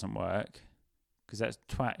 It doesn't work. Because that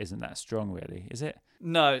twat isn't that strong, really, is it?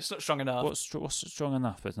 No, it's not strong enough. What's strong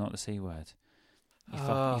enough, but not the C word? You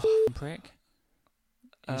fucking prick.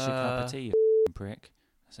 Here's your cup of tea, you fucking prick.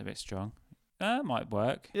 That's a bit strong. That might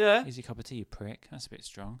work. Yeah. Here's your cup of tea, you prick. That's a bit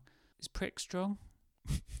strong. Is prick strong?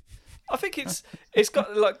 I think it's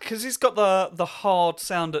got because it's got the hard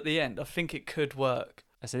sound at the end. I think it could work.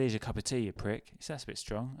 I said, "Here's your cup of tea, you prick." He said, "That's a bit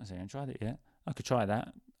strong." I said, "I haven't tried it yet." I could try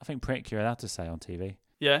that. I think prick you're allowed to say on TV.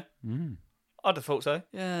 Yeah. I'd have thought so.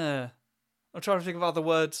 Yeah. I'm trying to think of other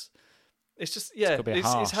words. It's just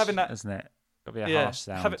it's having that, isn't it? Got to be a harsh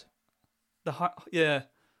sound.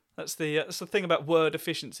 That's the thing about word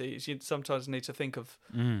efficiency. Is you sometimes need to think of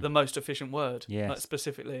the most efficient word,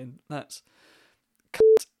 specifically, and that's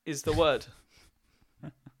 "cunt" is the word.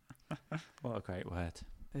 What a great word.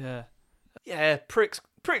 Yeah. Prick's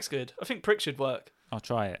good. I think prick should work. I'll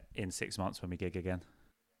try it in 6 months when we gig again.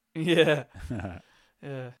 Yeah.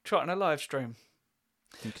 Yeah. Try it on a live stream.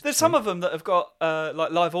 There's some of them that have got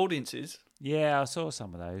live audiences. Yeah, I saw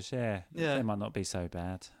some of those. Yeah. They might not be so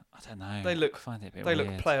bad. I don't know. They look. I find it a bit They weird.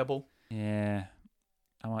 look playable. Yeah.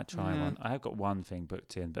 I might try one. I have got one thing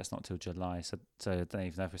booked in, but it's not till July, so I don't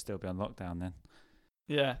even know if we'll still be on lockdown then.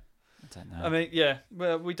 Yeah. I don't know. I mean, yeah.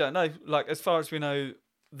 Well, we don't know. Like, as far as we know,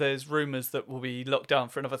 there's rumours that we'll be locked down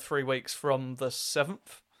for another 3 weeks from the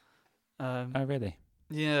 7th. Oh, really?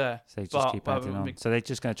 Yeah. So they just keep adding on. So they're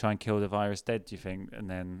just going to try and kill the virus dead, do you think, and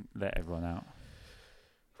then let everyone out?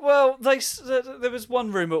 Well, there was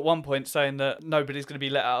one rumour at one point saying that nobody's going to be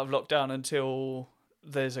let out of lockdown until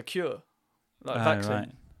there's a cure, vaccine.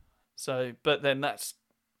 Right. So, but then that's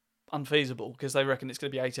unfeasible because they reckon it's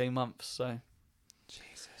going to be 18 months. So,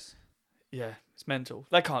 Jesus. Yeah, it's mental.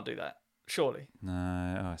 They can't do that, surely.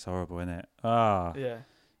 No, it's horrible, isn't it? Yeah.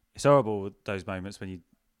 It's horrible, those moments when you...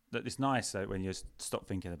 It's nice though, when you just stop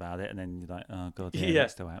thinking about it and then you're like, oh, God,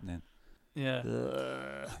 it's still happening. Yeah.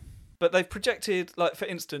 Ugh. But they've projected, for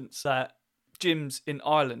instance, that gyms in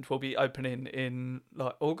Ireland will be opening in,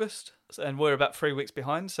 August. And we're about 3 weeks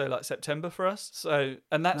behind, so, September for us. So,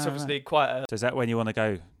 and that's obviously quite a... So is that when you want to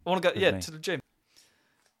go? I want to go, to the gym.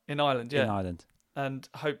 In Ireland, yeah. In Ireland. And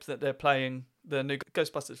hope that they're playing the new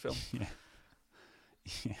Ghostbusters film.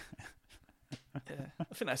 Yeah.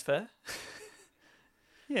 I think that's fair.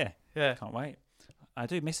 Yeah. Can't wait. I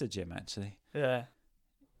do miss a gym, actually. Yeah.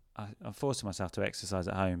 I'm forcing myself to exercise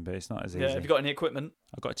at home, but it's not as easy. Yeah, have you got any equipment?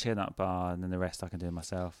 I've got a chin-up bar, and then the rest I can do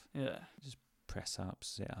myself. Yeah. Just press-ups,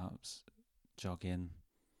 sit-ups, jogging.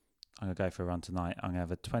 I'm going to go for a run tonight. I'm going to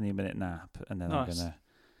have a 20-minute nap, and then I'm going to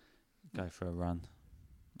go for a run,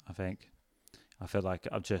 I think. I feel like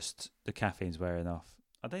the caffeine's wearing off.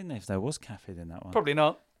 I don't know if there was caffeine in that one. Probably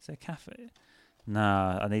not. Is there caffeine?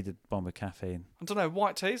 Nah, I needed one with caffeine. I don't know,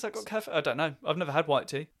 white tea's that got caffeine? I don't know. I've never had white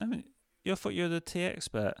tea. I mean, you thought you were the tea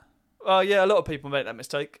expert. Yeah, a lot of people make that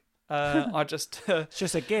mistake. I just... It's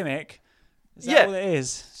just a gimmick. Is that all it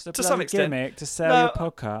is? Just to some extent. Gimmick to sell your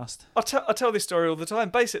podcast. I tell this story all the time.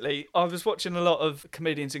 Basically, I was watching a lot of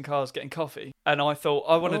comedians in cars getting coffee, and I thought,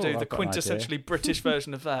 I want to do the quintessentially British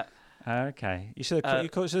version of that. Okay. You should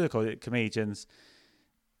have called it comedians.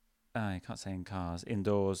 You can't say in cars.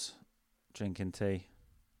 Indoors, drinking tea.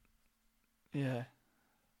 Yeah.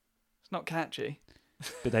 It's not catchy.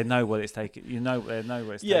 But they know what it's taken. They know where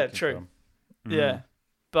it's taken Yeah, true. from. Yeah.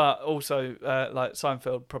 But also,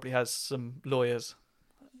 Seinfeld probably has some lawyers.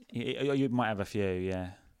 You might have a few,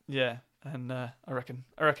 yeah. Yeah. and I reckon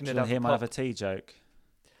Do you it'd want to have hear a my pop. other tea joke?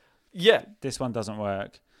 Yeah, This one doesn't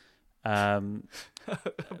work. But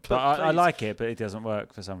I like it, but it doesn't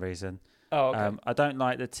work for some reason. Oh, okay. I don't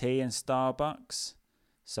like the tea in Starbucks,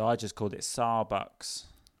 so I just called it Starbucks.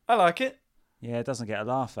 I like it. Yeah, it doesn't get a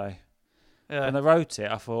laugh though. Yeah. When I wrote it,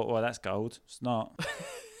 I thought, well, that's gold. It's not.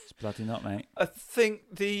 It's bloody not, mate. I think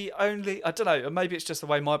I don't know, maybe it's just the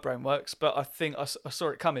way my brain works, but I think I saw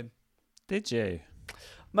it coming. Did you?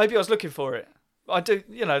 Maybe I was looking for it. I do,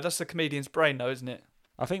 that's the comedian's brain though, isn't it?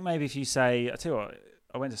 I think maybe if you say, I tell you what,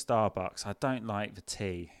 I went to Starbucks. I don't like the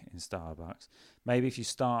tea in Starbucks. Maybe if you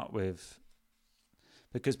start with,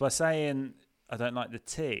 because by saying I don't like the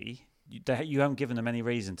tea, you haven't given them any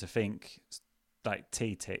reason to think like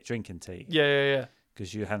drinking tea. Yeah.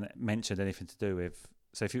 Because you haven't mentioned anything to do with.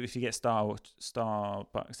 So if you get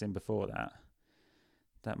Starbucks in before that,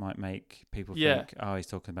 that might make people think, oh, he's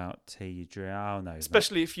talking about tea you drink. Oh no,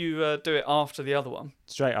 especially if you do it after the other one.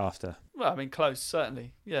 Straight after. Well, I mean, close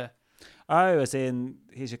certainly. Yeah. Oh, as in,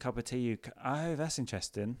 here's your cup of tea. Oh, that's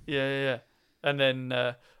interesting. Yeah. And then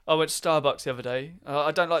I went to Starbucks the other day.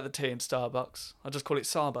 I don't like the tea in Starbucks. I just call it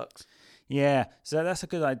Starbucks. Yeah, so that's a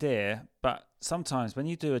good idea. But sometimes when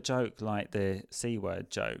you do a joke like the C word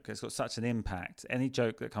joke, it's got such an impact. Any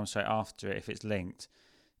joke that comes straight after it, if it's linked,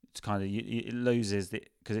 it's kind of it loses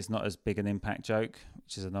because it's not as big an impact joke,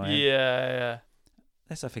 which is annoying. Yeah.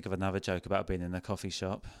 Let's think of another joke about being in a coffee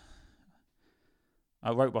shop.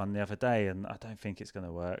 I wrote one the other day, and I don't think it's going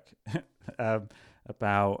to work.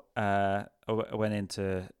 About I went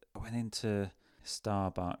into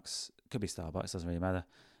Starbucks. Could be Starbucks, doesn't really matter.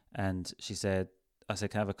 And I said, can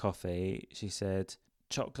I have a coffee? She said,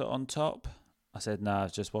 chocolate on top. I said, no,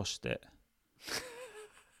 I've just washed it.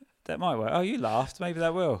 That might work. Oh, you laughed. Maybe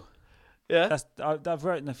that will. Yeah. I've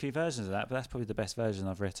written a few versions of that, but that's probably the best version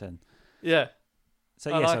I've written. Yeah.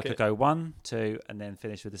 So yes, I could go 1, 2, and then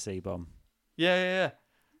finish with the C bomb. Yeah.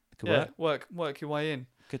 Could Work your way in.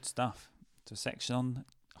 Good stuff. It's a section on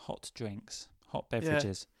hot drinks, hot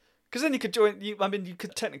beverages. Because then you could join. You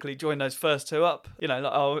could technically join those first two up. Like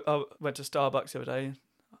I went to Starbucks the other day,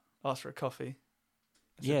 asked for a coffee.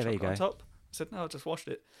 Yeah, there you go. On top. I said no, I just washed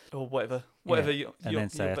it or whatever. Whatever you. And then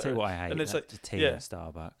say, I tell you what I hate. And then say, the tea at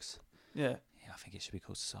Starbucks. Yeah. I think it should be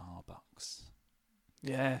called Starbucks.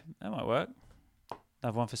 Yeah. That might work.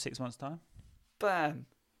 Another one for 6 months' time. Bam.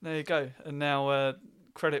 There you go. And now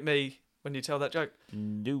credit me when you tell that joke.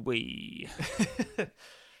 No way.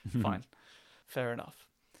 Fine. Fair enough.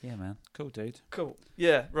 Yeah, man. Cool, dude. Cool.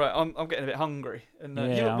 Yeah, right. I'm getting a bit hungry. And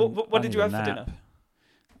what did you have for dinner?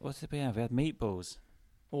 What did we have? We had meatballs.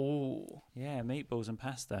 Oh. Yeah, meatballs and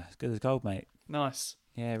pasta. As good as gold, mate. Nice.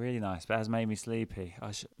 Yeah, really nice. But it has made me sleepy.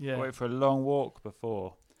 I went for a long walk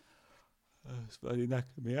before. It's bloody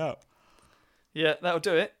knackered me up. Yeah, that'll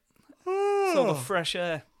do it. Sort of fresh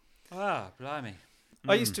air. Ah, blimey.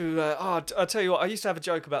 I used to, I'll tell you what, I used to have a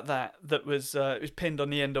joke about that was it was pinned on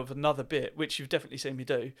the end of another bit, which you've definitely seen me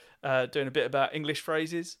do, doing a bit about English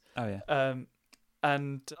phrases. Oh, yeah.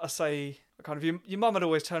 And I say, kind of, your mum would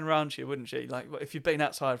always turn around to you, wouldn't she? Like, if you've been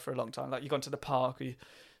outside for a long time, like you've gone to the park or you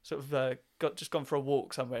sort of just gone for a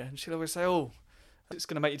walk somewhere, and she'd always say, oh, it's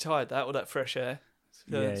going to make you tired, that, or that fresh air.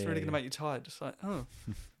 It's really going to make you tired. Just like, oh,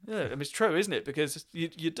 yeah. I mean, it's true, isn't it? Because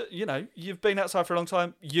you've been outside for a long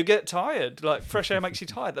time. You get tired. Like fresh air makes you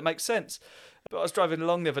tired. That makes sense. But I was driving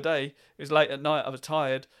along the other day. It was late at night. I was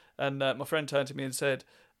tired, and my friend turned to me and said,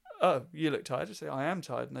 "Oh, you look tired." I said, "I am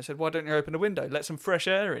tired." And I said, "Why don't you open the window? Let some fresh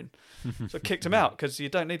air in." So I kicked him out because you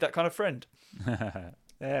don't need that kind of friend. Yeah,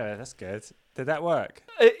 that's good. Did that work?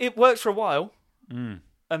 It worked for a while, and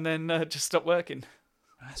then just stopped working.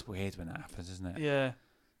 That's weird when that happens, isn't it? Yeah.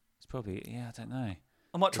 It's probably, I don't know.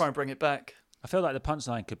 I might try and bring it back. I feel like the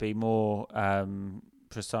punchline could be more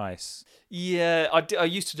precise. Yeah, I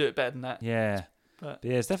used to do it better than that. Yeah. But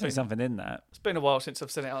yeah, there's definitely something in that. It's been a while since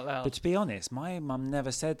I've said it out loud. But to be honest, my mum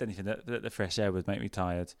never said anything that the fresh air would make me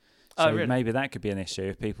tired. So really? Maybe that could be an issue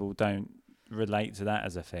if people don't relate to that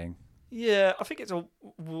as a thing. Yeah, I think it's a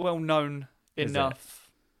well-known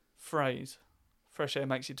enough phrase. Fresh air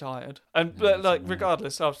makes you tired, and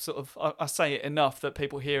regardless, I say it enough that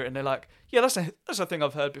people hear it and they're like, "Yeah, that's a thing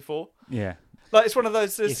I've heard before." Yeah, like it's one of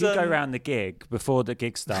those. If you go around the gig before the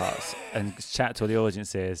gig starts and chat to all the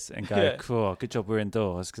audiences and go, "Cool, good job we're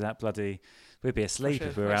indoors," because we'd be asleep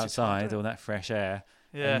if we were outside, all that fresh air,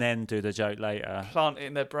 and then do the joke later. Plant it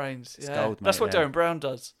in their brains. It's gold, mate, that's what Darren Brown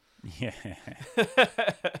does. Yeah,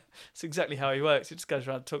 it's exactly how he works. He just goes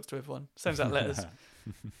around and talks to everyone, sends out letters.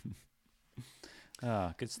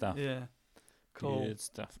 Ah, good stuff. Yeah, cool. Good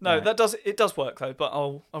stuff. No, right. it does work though. But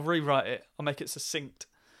I'll rewrite it. I'll make it succinct.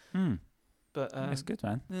 But that's good,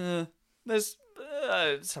 man. Yeah, There's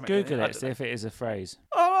something. Google it, see if it is a phrase.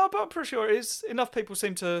 Oh, but I'm pretty sure it is. Enough people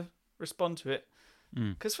seem to respond to it.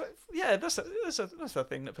 Mm. Because that's a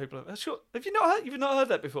thing that people have. Sure, you've not heard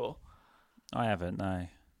that before? I haven't, no.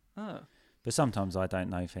 Oh. But sometimes I don't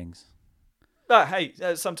know things. But hey,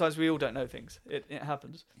 sometimes we all don't know things. It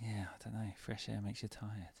happens. Yeah, I don't know. Fresh air makes you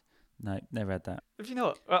tired. No, never had that. Have you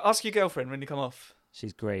not? Ask your girlfriend when you come off.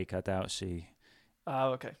 She's Greek. I doubt she.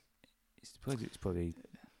 Oh, okay. It's probably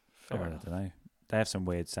Fair enough. I don't know. They have some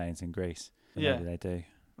weird sayings in Greece. Yeah. Maybe they do.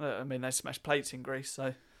 Well, I mean, they smash plates in Greece,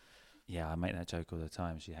 so. Yeah, I make that joke all the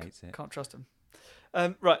time. She hates it. Can't trust them.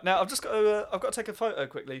 Right, now I've just got I've got to take a photo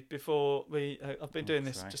quickly before we. I've been doing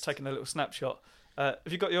this, Christ. just taking a little snapshot. Have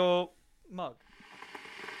you got your mug?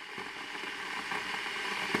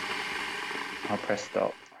 I'll press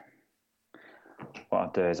stop. What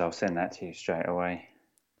I'll do is I'll send that to you straight away.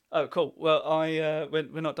 Oh, cool. Well,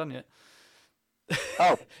 we're not done yet.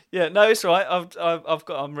 Oh. Yeah, no, it's all right.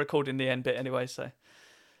 I'm recording the end bit anyway, so.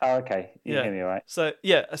 Oh, okay. You Yeah. hear me all right? So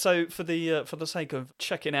so for the sake of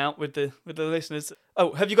checking out with the listeners.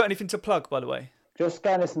 Oh, have you got anything to plug, by the way? Just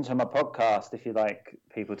go and listen to my podcast if you like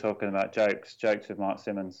people talking about jokes with Mark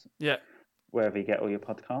Simmons. Yeah. Wherever you get all your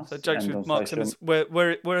podcasts. So Jokes with Mark Simmons. Where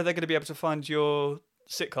are they going to be able to find your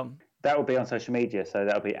sitcom? That will be on social media, so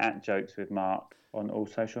that'll be at Jokes with Mark on all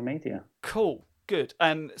social media. Cool, good.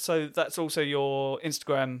 And so that's also your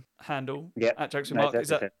Instagram handle. Yeah. At Jokes with Mark. Is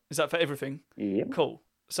that for everything? Yep. Cool.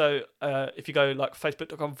 So if you go like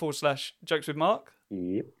facebook.com/Jokes with Mark.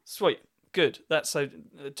 Yep. Sweet. Good. That's so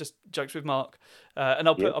just Jokes with Mark, and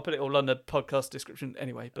I'll put it all on the podcast description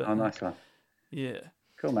anyway. But nice one. Yeah.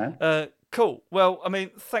 Cool, man. Cool. Well, I mean,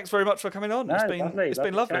 thanks very much for coming on. No, it's been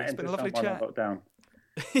lovely. It's been a lovely chat.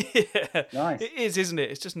 Yeah. Nice. It is, isn't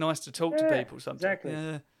it? It's just nice to talk to people sometimes. Exactly.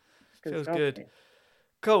 Yeah. Feels stuff, good. mate.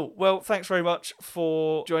 Cool. Well, thanks very much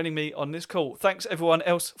for joining me on this call. Thanks everyone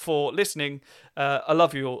else for listening. I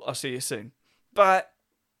love you all. I'll see you soon. Bye.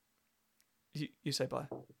 You say bye.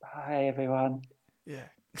 Bye, everyone. Yeah.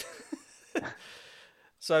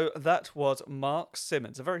 So that was Mark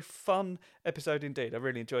Simmons. A very fun episode indeed. I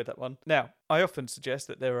really enjoyed that one. Now, I often suggest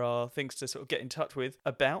that there are things to sort of get in touch with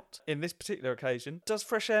about. In this particular occasion, does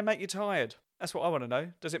fresh air make you tired? That's what I want to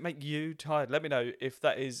know. Does it make you tired? Let me know if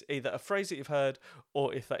that is either a phrase that you've heard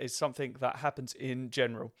or if that is something that happens in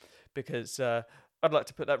general, because I'd like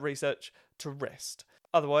to put that research to rest.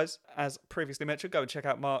 Otherwise, as previously mentioned, go and check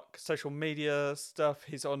out Mark's social media stuff.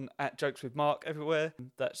 He's on at Jokes with Mark everywhere.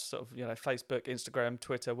 That's sort of, Facebook, Instagram,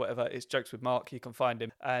 Twitter, whatever. It's Jokes with Mark. You can find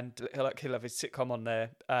him. And he'll have his sitcom on there.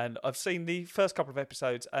 And I've seen the first couple of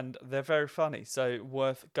episodes and they're very funny. So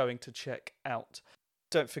worth going to check out.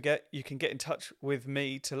 Don't forget, you can get in touch with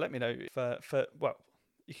me to let me know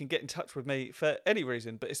you can get in touch with me for any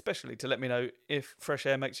reason, but especially to let me know if fresh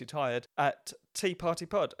air makes you tired at Tea Party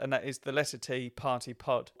Pod, and that is the letter T Party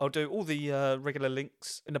Pod. I'll do all the regular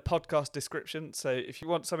links in the podcast description, so if you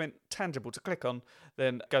want something tangible to click on,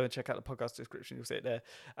 then go and check out the podcast description. You'll see it there.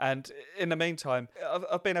 And in the meantime,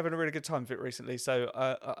 I've been having a really good time with it recently, so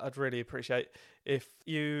I'd really appreciate if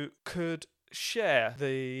you could share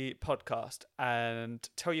the podcast and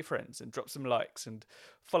tell your friends and drop some likes and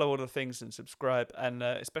follow all the things and subscribe, and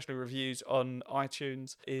especially reviews on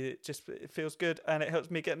iTunes. It feels good and it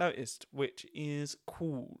helps me get noticed, which is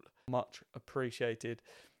cool. Much appreciated.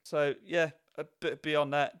 So yeah, a bit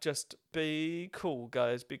beyond that, just be cool,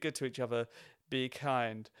 guys. Be good to each other. Be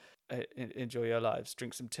kind. Enjoy your lives.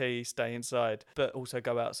 Drink some tea. Stay inside, but also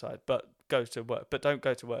go outside. But go to work. But don't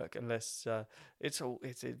go to work unless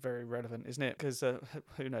it's very relevant, isn't it? Because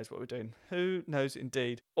who knows what we're doing? Who knows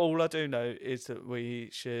indeed? All I do know is that we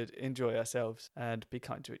should enjoy ourselves and be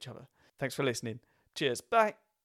kind to each other. Thanks for listening. Cheers. Bye.